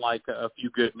truth, unlike a few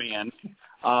good men.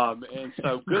 And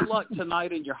so good luck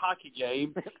tonight in your hockey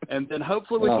game, and then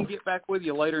hopefully we can get back with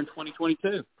you later in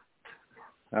 2022.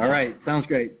 All right. Sounds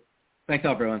great. Thanks,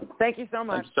 everyone. Thank you so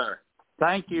much. Thanks, sir.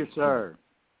 Thank you, sir.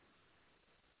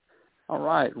 All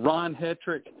right. Ron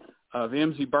Hetrick of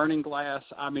MZ Burning Glass.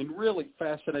 I mean, really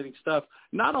fascinating stuff.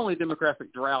 Not only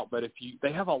demographic drought, but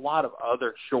they have a lot of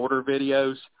other shorter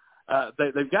videos.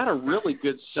 They've got a really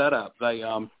good setup. They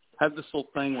have this little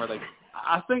thing where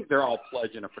I think they're all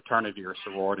pledging a fraternity or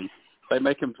sorority. They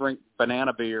make them drink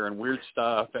banana beer and weird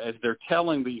stuff as they're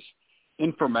telling these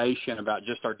information about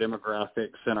just our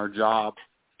demographics and our job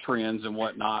trends and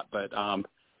whatnot. But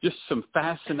just some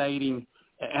fascinating,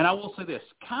 and I will say this,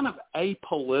 kind of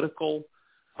apolitical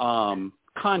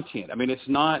content. I mean, it's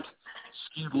not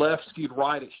skewed left, skewed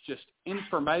right. It's just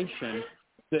information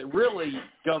that really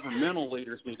governmental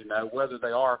leaders need to know, whether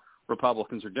they are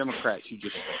Republicans or Democrats. You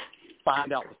just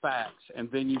find out the facts,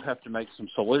 and then you have to make some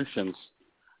solutions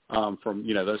from,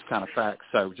 those kind of facts.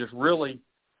 So just really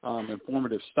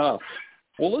informative stuff.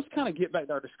 Well, let's kind of get back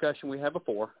to our discussion we had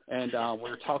before, and we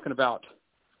were talking about,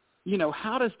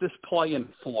 how does this play in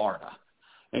Florida?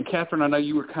 And, Catherine, I know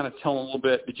you were kind of telling a little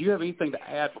bit. Did you have anything to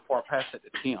add before I pass it to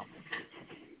Tim?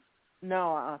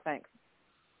 No, thanks.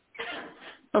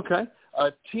 Okay.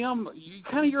 Tim,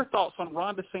 your thoughts on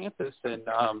Ron DeSantis and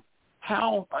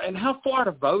how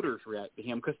Florida voters react to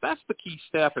him, because that's the key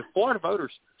step. If Florida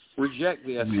voters reject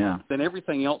this, then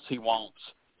everything else he wants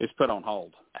is put on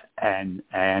hold. And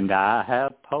I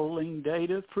have polling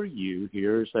data for you.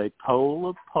 Here's a poll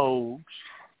of polls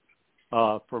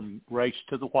from Race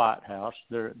to the White House,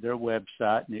 their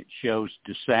website, and it shows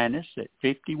DeSantis at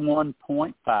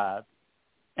 51.5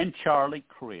 and Charlie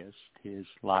Crist, his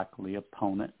likely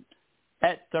opponent,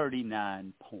 at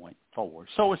 39.4.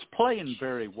 So it's playing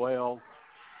very well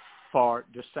for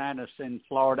DeSantis in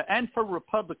Florida and for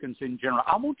Republicans in general.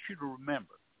 I want you to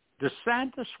remember,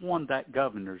 DeSantis won that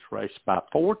governor's race by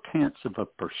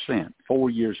 0.4% 4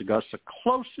 years ago. It's the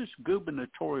closest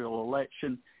gubernatorial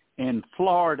election in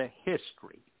Florida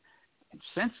history. And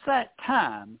since that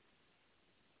time,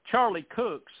 Charlie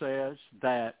Cook says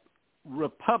that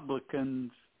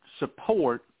Republicans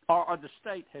support, or the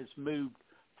state has moved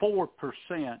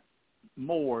 4%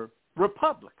 more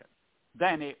Republican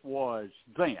than it was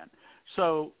then.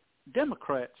 So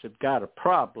Democrats have got a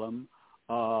problem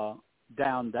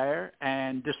down there,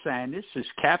 and DeSantis is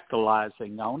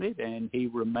capitalizing on it, and he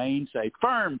remains a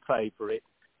firm favorite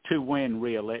to win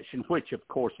re-election, which, of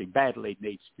course, he badly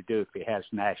needs to do if he has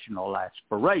national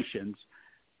aspirations.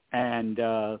 And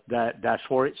that's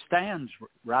where it stands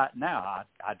right now.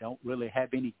 I don't really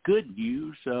have any good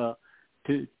news to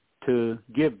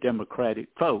give Democratic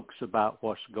folks about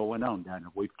what's going on down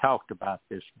there. We've talked about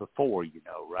this before,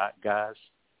 right, guys?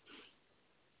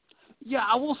 Yeah,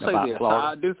 I will say this. Florida.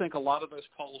 I do think a lot of those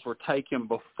polls were taken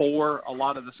before a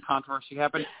lot of this controversy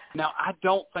happened. Now, I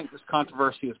don't think this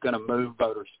controversy is going to move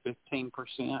voters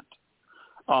 15%.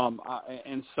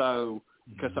 And so,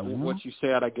 because what you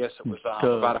said, I guess it was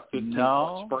about a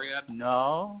 15-point spread.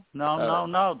 No.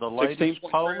 The latest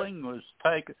polling was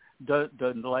taken. The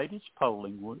latest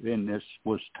polling in this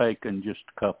was taken just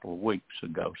a couple of weeks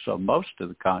ago. So most of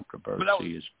the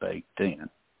controversy is baked in.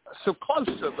 So close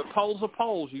to the polls of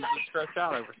polls usually stretch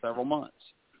out over several months,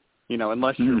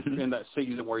 unless you're in that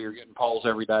season where you're getting polls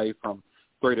every day from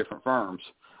 3 different firms.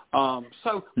 But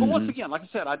once again, like I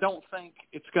said, I don't think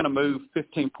it's going to move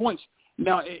 15 points.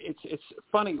 Now, it's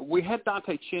funny. We had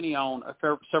Dante Cheney on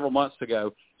several months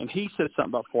ago, and he said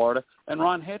something about Florida, and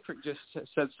Ron Hetrick just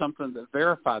said something that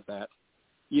verified that.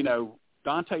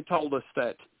 Dante told us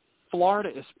that Florida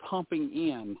is pumping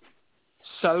in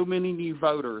so many new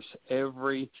voters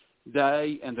every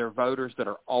day, and they're voters that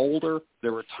are older,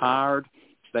 they're retired,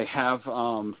 they have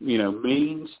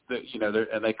means that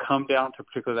and they come down to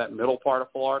particularly that middle part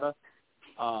of Florida,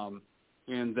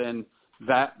 and then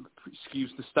that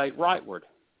skews the state rightward.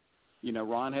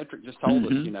 Ron Hetrick just told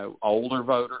us,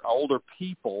 older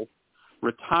people,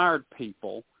 retired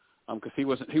people, because he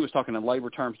was talking in labor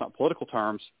terms, not political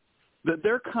terms, that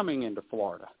they're coming into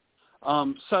Florida.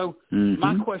 So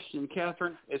my question,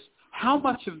 Catherine, is how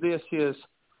much of this is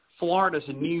Florida's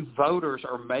new voters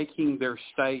are making their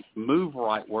state move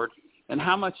rightward, and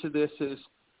how much of this is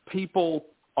people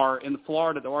are in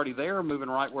Florida that are already there moving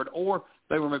rightward, or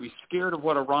they were maybe scared of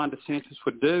what a Ron DeSantis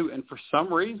would do, and for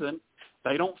some reason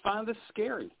they don't find this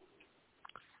scary?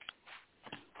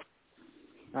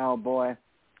 Oh, boy.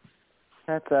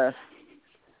 That's a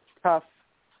tough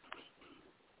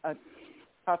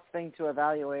thing to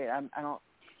evaluate. I don't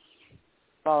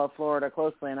follow Florida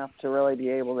closely enough to really be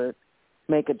able to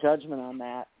make a judgment on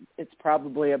that. It's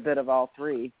probably a bit of all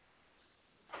three.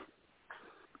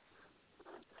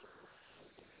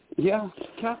 Yeah,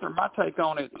 Catherine, my take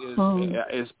on it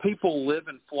is people live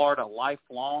in Florida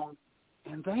lifelong,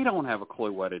 and they don't have a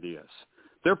clue what it is.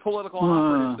 They're political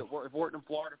operatives that have worked in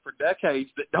Florida for decades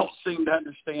that don't seem to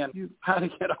understand how to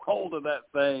get a hold of that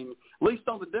thing, at least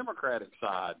on the Democratic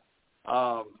side.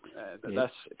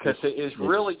 That's because it's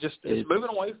really just it's moving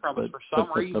away from us for some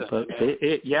reason.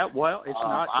 It's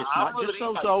not just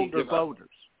those older voters.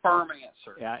 Firm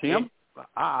answer, Tim.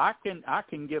 I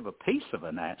can give a piece of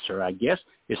an answer, I guess.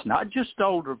 It's not just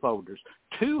older voters.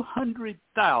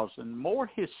 200,000 more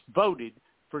voted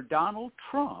for Donald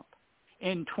Trump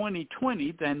in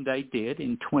 2020 than they did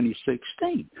in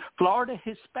 2016. Florida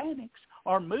Hispanics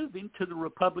are moving to the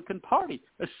Republican Party,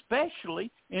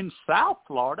 especially in South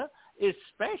Florida,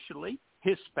 especially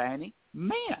Hispanic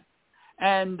men.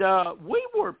 And we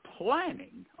were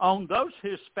planning on those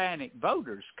Hispanic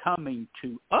voters coming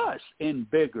to us in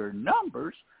bigger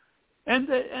numbers, and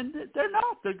they're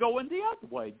not. They're going the other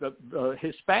way. The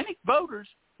Hispanic voters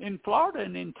in Florida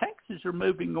and in Texas are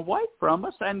moving away from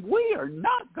us, and we are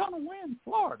not going to win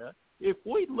Florida if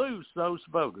we lose those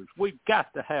voters. We've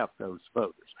got to have those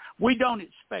voters. We don't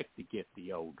expect to get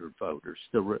the older voters,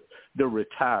 the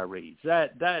retirees.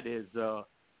 That is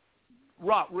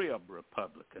real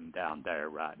Republican down there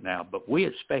right now, but we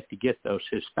expect to get those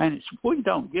Hispanics. If we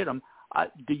don't get them,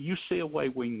 do you see a way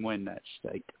we can win that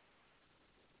state?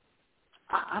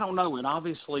 I don't know, and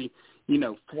obviously,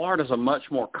 Florida's a much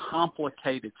more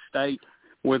complicated state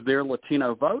with their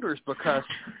Latino voters because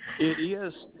it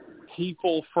is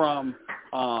people from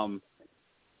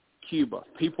Cuba,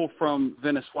 people from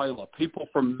Venezuela, people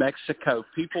from Mexico,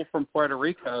 people from Puerto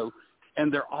Rico,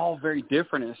 and they're all very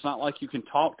different. And it's not like you can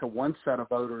talk to one set of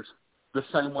voters the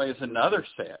same way as another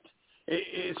set.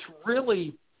 It's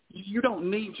really, you don't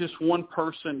need just one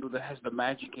person that has the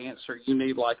magic answer. You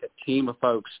need like a team of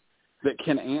folks that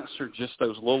can answer just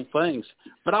those little things.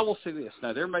 But I will say this.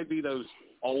 Now, there may be those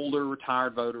older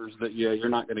retired voters that, you're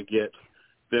not going to get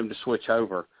them to switch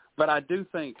over. But I do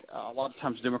think a lot of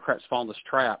times Democrats fall in this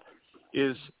trap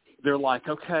is they're like,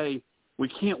 okay, we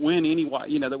can't win any white,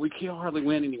 that we can't hardly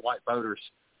win any white voters.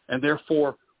 And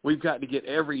therefore, we've got to get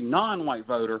every non-white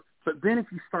voter. But then if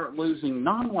you start losing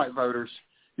non-white voters,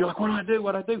 you're like, what do I do?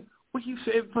 Well, you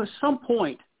say at some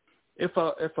point, if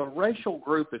a racial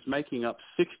group is making up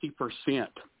 60%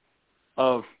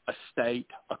 of a state,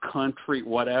 a country,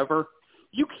 whatever,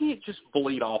 you can't just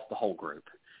bleed off the whole group.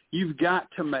 You've got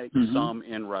to make some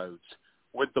inroads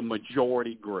with the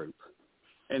majority group.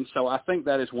 And so I think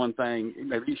that is one thing.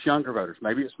 Maybe it's younger voters.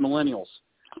 Maybe it's millennials.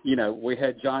 we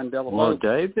had John Delavote. Well,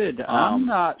 David, I'm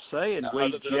not saying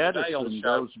we jettisoned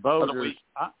those voters.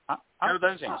 How are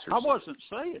those answers? I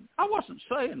wasn't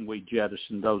saying we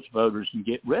jettisoned those voters and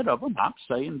get rid of them. I'm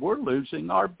saying we're losing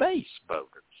our base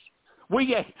voters.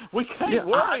 We can't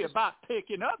worry about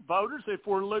picking up voters if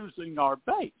we're losing our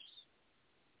base.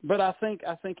 But I think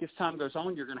as time goes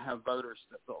on, you're going to have voters,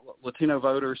 Latino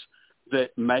voters,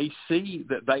 that may see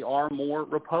that they are more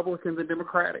Republican than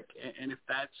Democratic. And if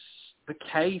that's the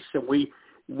case, and we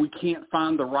can't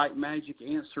find the right magic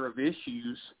answer of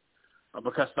issues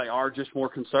because they are just more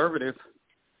conservative,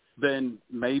 then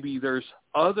maybe there's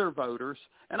other voters.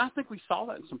 And I think we saw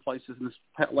that in some places in this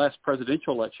last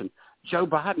presidential election. Joe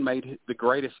Biden made the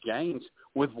greatest gains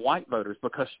with white voters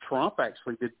because Trump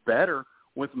actually did better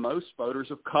with most voters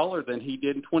of color than he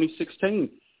did in 2016.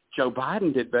 Joe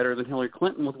Biden did better than Hillary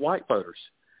Clinton with white voters.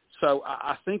 So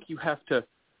I think you have to,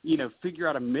 figure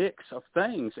out a mix of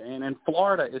things. And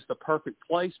Florida is the perfect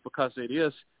place because it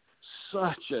is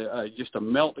such just a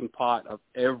melting pot of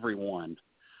everyone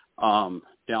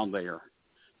down there.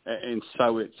 And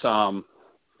so it's,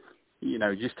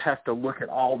 just have to look at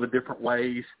all the different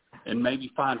ways and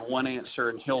maybe find one answer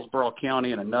in Hillsborough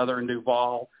County and another in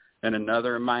Duval and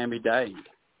another in Miami-Dade,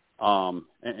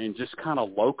 and just kind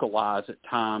of localize at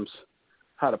times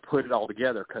how to put it all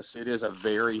together because it is a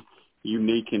very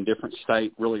unique and different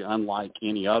state, really unlike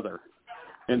any other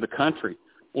in the country.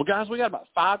 Well, guys, we got about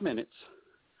 5 minutes,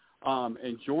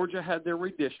 and Georgia had their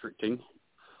redistricting.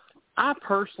 I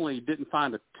personally didn't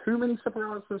find too many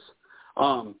surprises.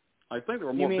 I think there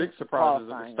were more big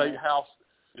surprises at the state house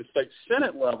and state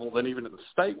senate level than even at the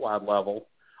statewide level,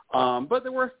 but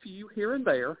there were a few here and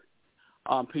there.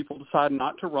 People decided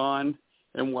not to run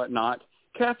and whatnot.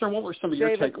 Catherine, what were some of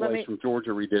your takeaways from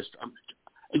Georgia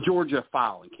Georgia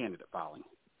candidate filing?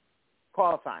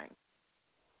 Qualifying,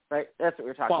 right? That's what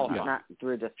we're talking about, not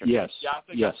redistricting. Yes. Yeah, I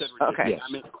think I said redistricting. Okay. Yes.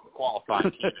 I meant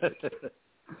qualifying.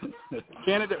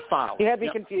 Candidate filing. You had me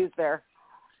confused there.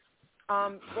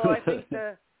 Well,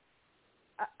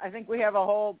 I think we have a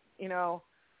whole,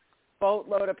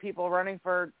 boatload of people running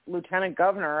for lieutenant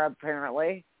governor,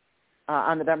 apparently,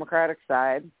 on the Democratic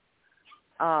side.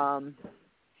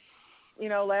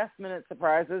 Last-minute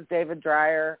surprises. David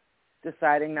Dreyer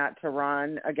deciding not to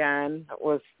run again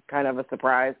was kind of a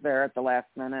surprise there at the last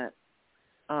minute.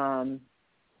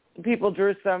 People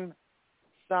drew some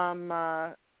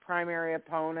primary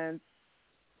opponents.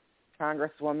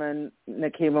 Congresswoman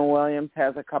Nikema Williams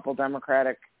has a couple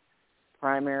Democratic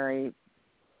primary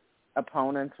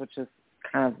opponents, which is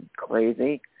kind of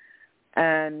crazy.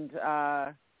 And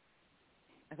I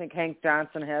think Hank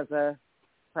Johnson has a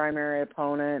primary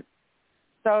opponent.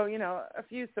 So, a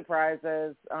few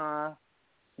surprises.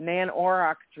 Nan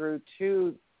Orrock drew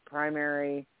two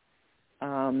primary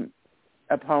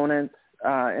opponents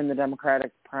in the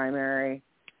Democratic primary.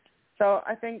 So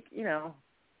I think,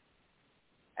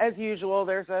 as usual,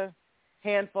 there's a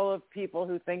handful of people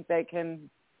who think they can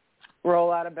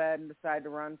roll out of bed and decide to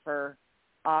run for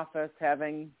office,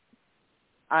 having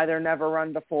either never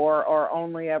run before or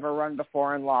only ever run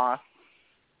before and lost.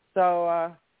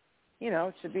 So,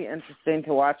 it should be interesting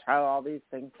to watch how all these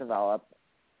things develop.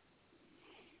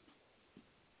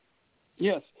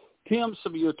 Yes. Tim,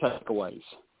 some of your takeaways.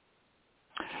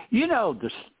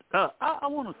 I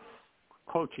want to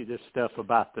quote you this stuff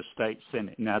about the state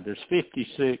Senate. Now, there's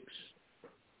 56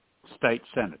 state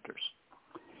senators.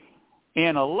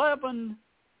 In 11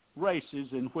 races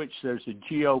in which there's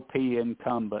a GOP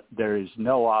incumbent, there is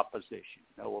no opposition,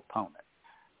 no opponent.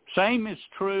 Same is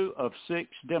true of 6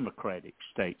 Democratic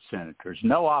state senators.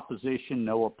 No opposition,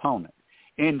 no opponent.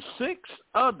 In 6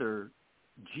 other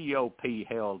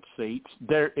GOP-held seats,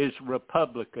 there is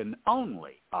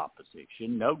Republican-only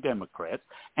opposition, no Democrats.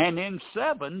 And in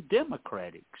 7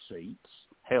 Democratic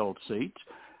held seats,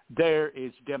 there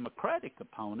is Democratic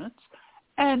opponents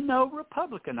and no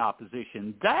Republican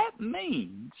opposition. That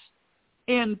means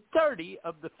in 30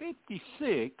 of the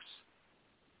 56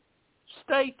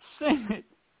 state Senate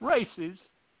races,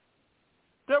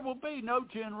 there will be no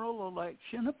general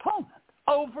election opponent.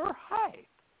 Over half.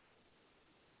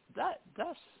 That's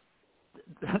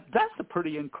a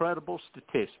pretty incredible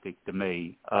statistic to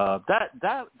me.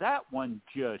 That one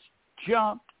just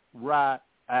jumped right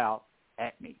out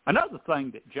at me. Another thing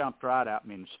that jumped right out at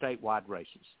me in the statewide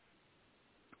races.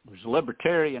 There's a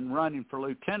Libertarian running for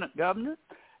lieutenant governor.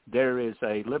 There is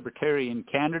a Libertarian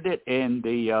candidate in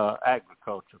the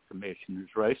Agriculture Commissioner's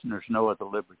race, and there's no other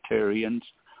Libertarians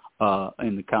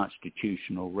in the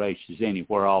constitutional races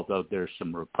anywhere, although there's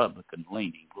some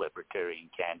Republican-leaning Libertarian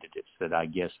candidates that I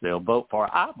guess they'll vote for.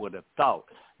 I would have thought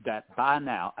that by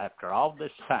now, after all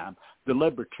this time, the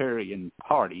Libertarian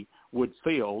Party would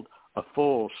field a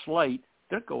full slate.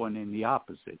 They're going in the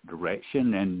opposite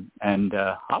direction, and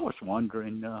I was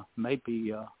wondering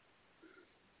maybe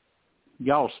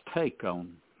y'all's take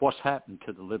on what's happened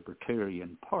to the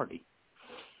Libertarian Party.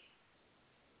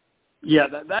 Yeah,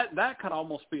 that could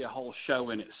almost be a whole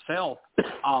show in itself.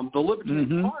 The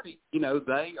Libertarian Party,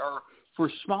 they are for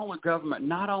smaller government,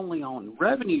 not only on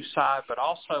revenue side, but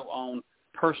also on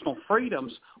personal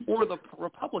freedoms, or the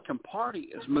Republican Party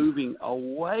is moving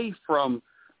away from,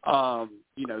 there are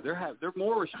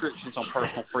more restrictions on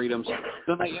personal freedoms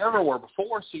than they ever were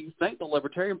before. So you think the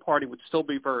Libertarian Party would still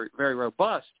be very, very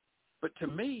robust. But to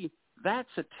me, that's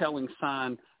a telling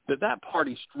sign that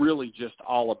party's really just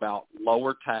all about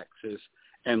lower taxes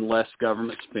and less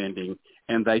government spending,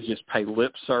 and they just pay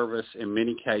lip service in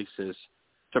many cases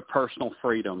to personal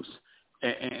freedoms,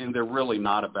 and they're really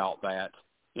not about that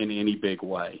in any big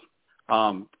way.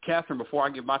 Catherine, before I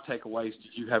give my takeaways,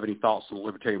 did you have any thoughts on the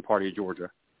Libertarian Party of Georgia?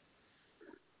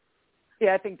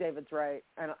 Yeah, I think David's right,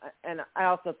 and I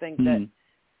also think that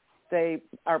they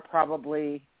are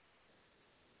probably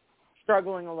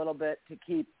struggling a little bit to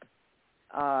keep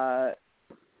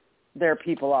their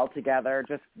people all together,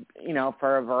 just,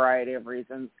 for a variety of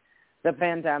reasons. The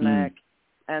pandemic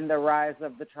and the rise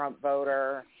of the Trump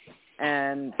voter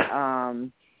and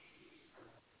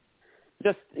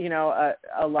just,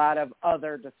 a lot of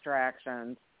other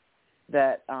distractions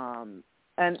that, and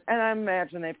I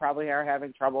imagine they probably are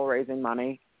having trouble raising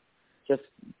money just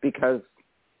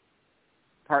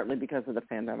partly because of the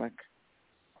pandemic.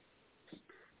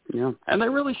 Yeah, and they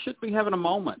really should be having a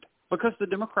moment, because the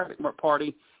Democratic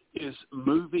Party is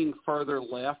moving further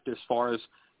left as far as,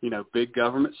 big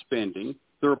government spending.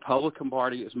 The Republican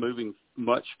Party is moving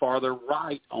much farther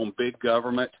right on big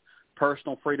government,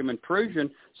 personal freedom intrusion,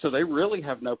 so they really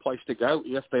have no place to go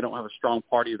if they don't have a strong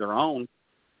party of their own,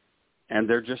 and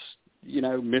they're just,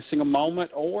 missing a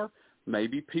moment, or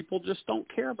maybe people just don't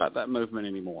care about that movement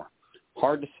anymore.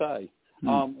 Hard to say.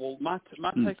 Well, my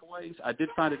takeaways, I did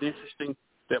find it interesting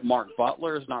that Mark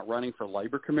Butler is not running for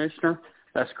labor commissioner.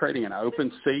 That's creating an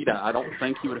open seat. I don't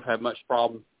think he would have had much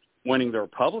problem winning the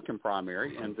Republican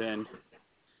primary, and then,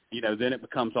 then it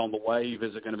becomes on the wave.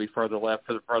 Is it going to be further left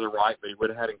or further right? But he would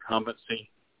have had incumbency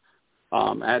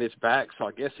at his back, so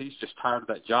I guess he's just tired of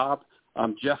that job.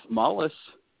 Jeff Mullis,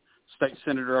 state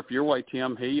senator up your way,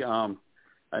 Tim, he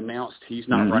announced he's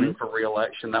not running for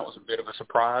re-election. That was a bit of a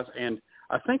surprise. And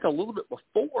I think a little bit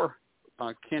before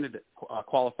candidate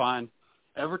qualifying,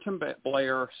 Everton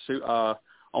Blair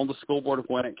on the school board of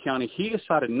Gwinnett County, he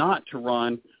decided not to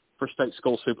run for state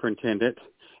school superintendent,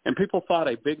 and people thought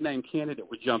a big-name candidate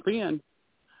would jump in.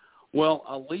 Well,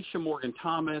 Alicia Morgan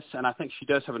Thomas, and I think she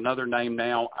does have another name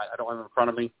now. I don't have it in front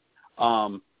of me.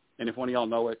 And if one of y'all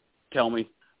know it, tell me.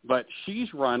 But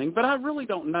she's running. But I really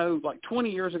don't know. Like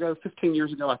 20 years ago, 15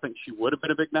 years ago, I think she would have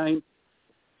been a big name.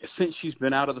 Since she's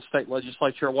been out of the state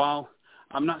legislature a while,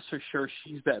 I'm not so sure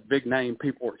she's that big name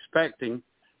people were expecting.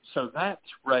 So that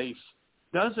race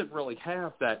doesn't really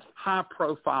have that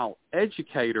high-profile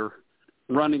educator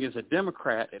running as a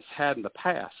Democrat it's had in the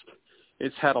past.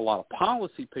 It's had a lot of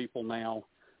policy people now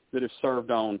that have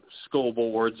served on school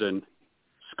boards and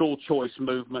school choice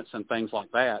movements and things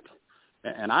like that.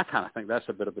 And I kind of think that's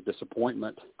a bit of a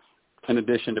disappointment in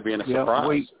addition to being a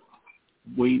surprise.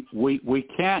 We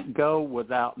can't go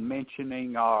without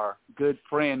mentioning our good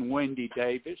friend Wendy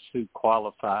Davis, who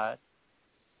qualified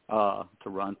to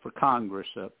run for Congress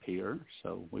up here.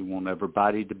 So we want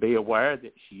everybody to be aware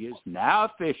that she is now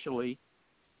officially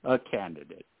a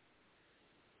candidate.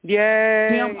 Yay!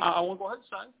 Tim, I want to go ahead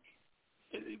and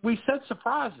say, we said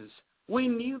surprises. We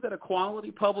knew that a quality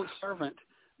public servant,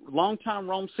 longtime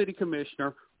Rome City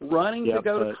Commissioner, running to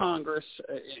go to Congress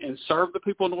and serve the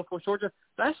people of Northwest Georgia,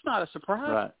 that's not a surprise.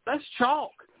 Right. That's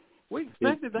chalk. We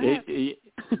expected that.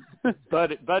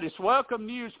 But it's welcome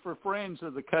news for friends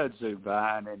of the kudzu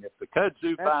vine, and if the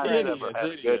kudzu vine ever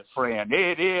has a good friend,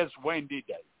 it is Wendy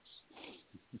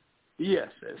Davis. Yes,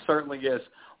 it certainly is.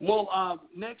 Well,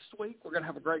 next week we're going to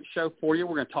have a great show for you.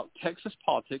 We're going to talk Texas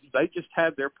politics. They just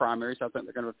had their primaries. I think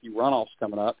they're going to have a few runoffs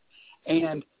coming up.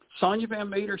 And Sonia Van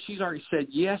Meter, she's already said,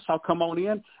 yes, I'll come on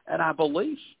in. And I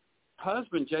believe her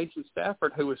husband, Jason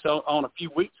Stafford, who was on a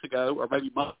few weeks ago, or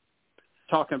maybe months,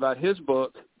 talking about his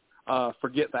book,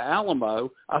 Forget the Alamo,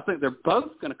 I think they're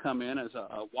both going to come in as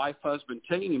a wife-husband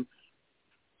team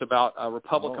about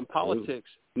Republican politics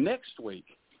next week.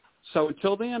 So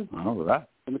until then, all right.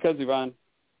 I'm the Kudzu Vine.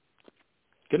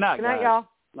 Good night, Good night, guys. y'all.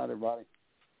 Good night, everybody.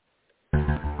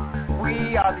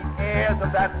 We are the heirs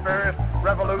of that first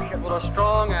revolution. For a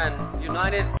strong and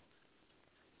united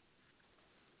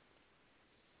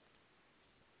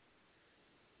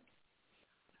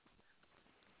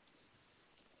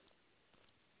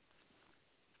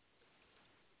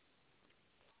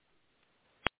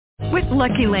With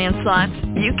Lucky Land Slots,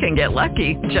 you can get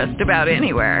lucky just about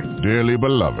anywhere. Dearly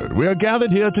beloved, we are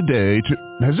gathered here today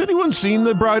to... Has anyone seen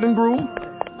the bride and groom?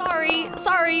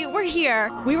 Sorry, we're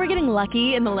here. We were getting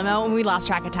lucky in the limo and we lost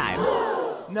track of time.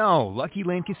 No, Lucky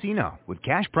Land Casino, with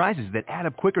cash prizes that add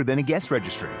up quicker than a guest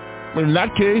registry. In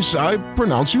that case, I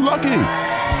pronounce you lucky.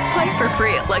 Play for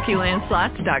free at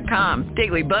LuckyLandSlots.com.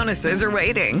 Daily bonuses are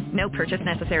waiting. No purchase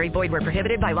necessary. Void where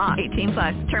prohibited by law.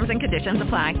 18+. Terms and conditions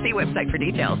apply. See website for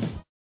details.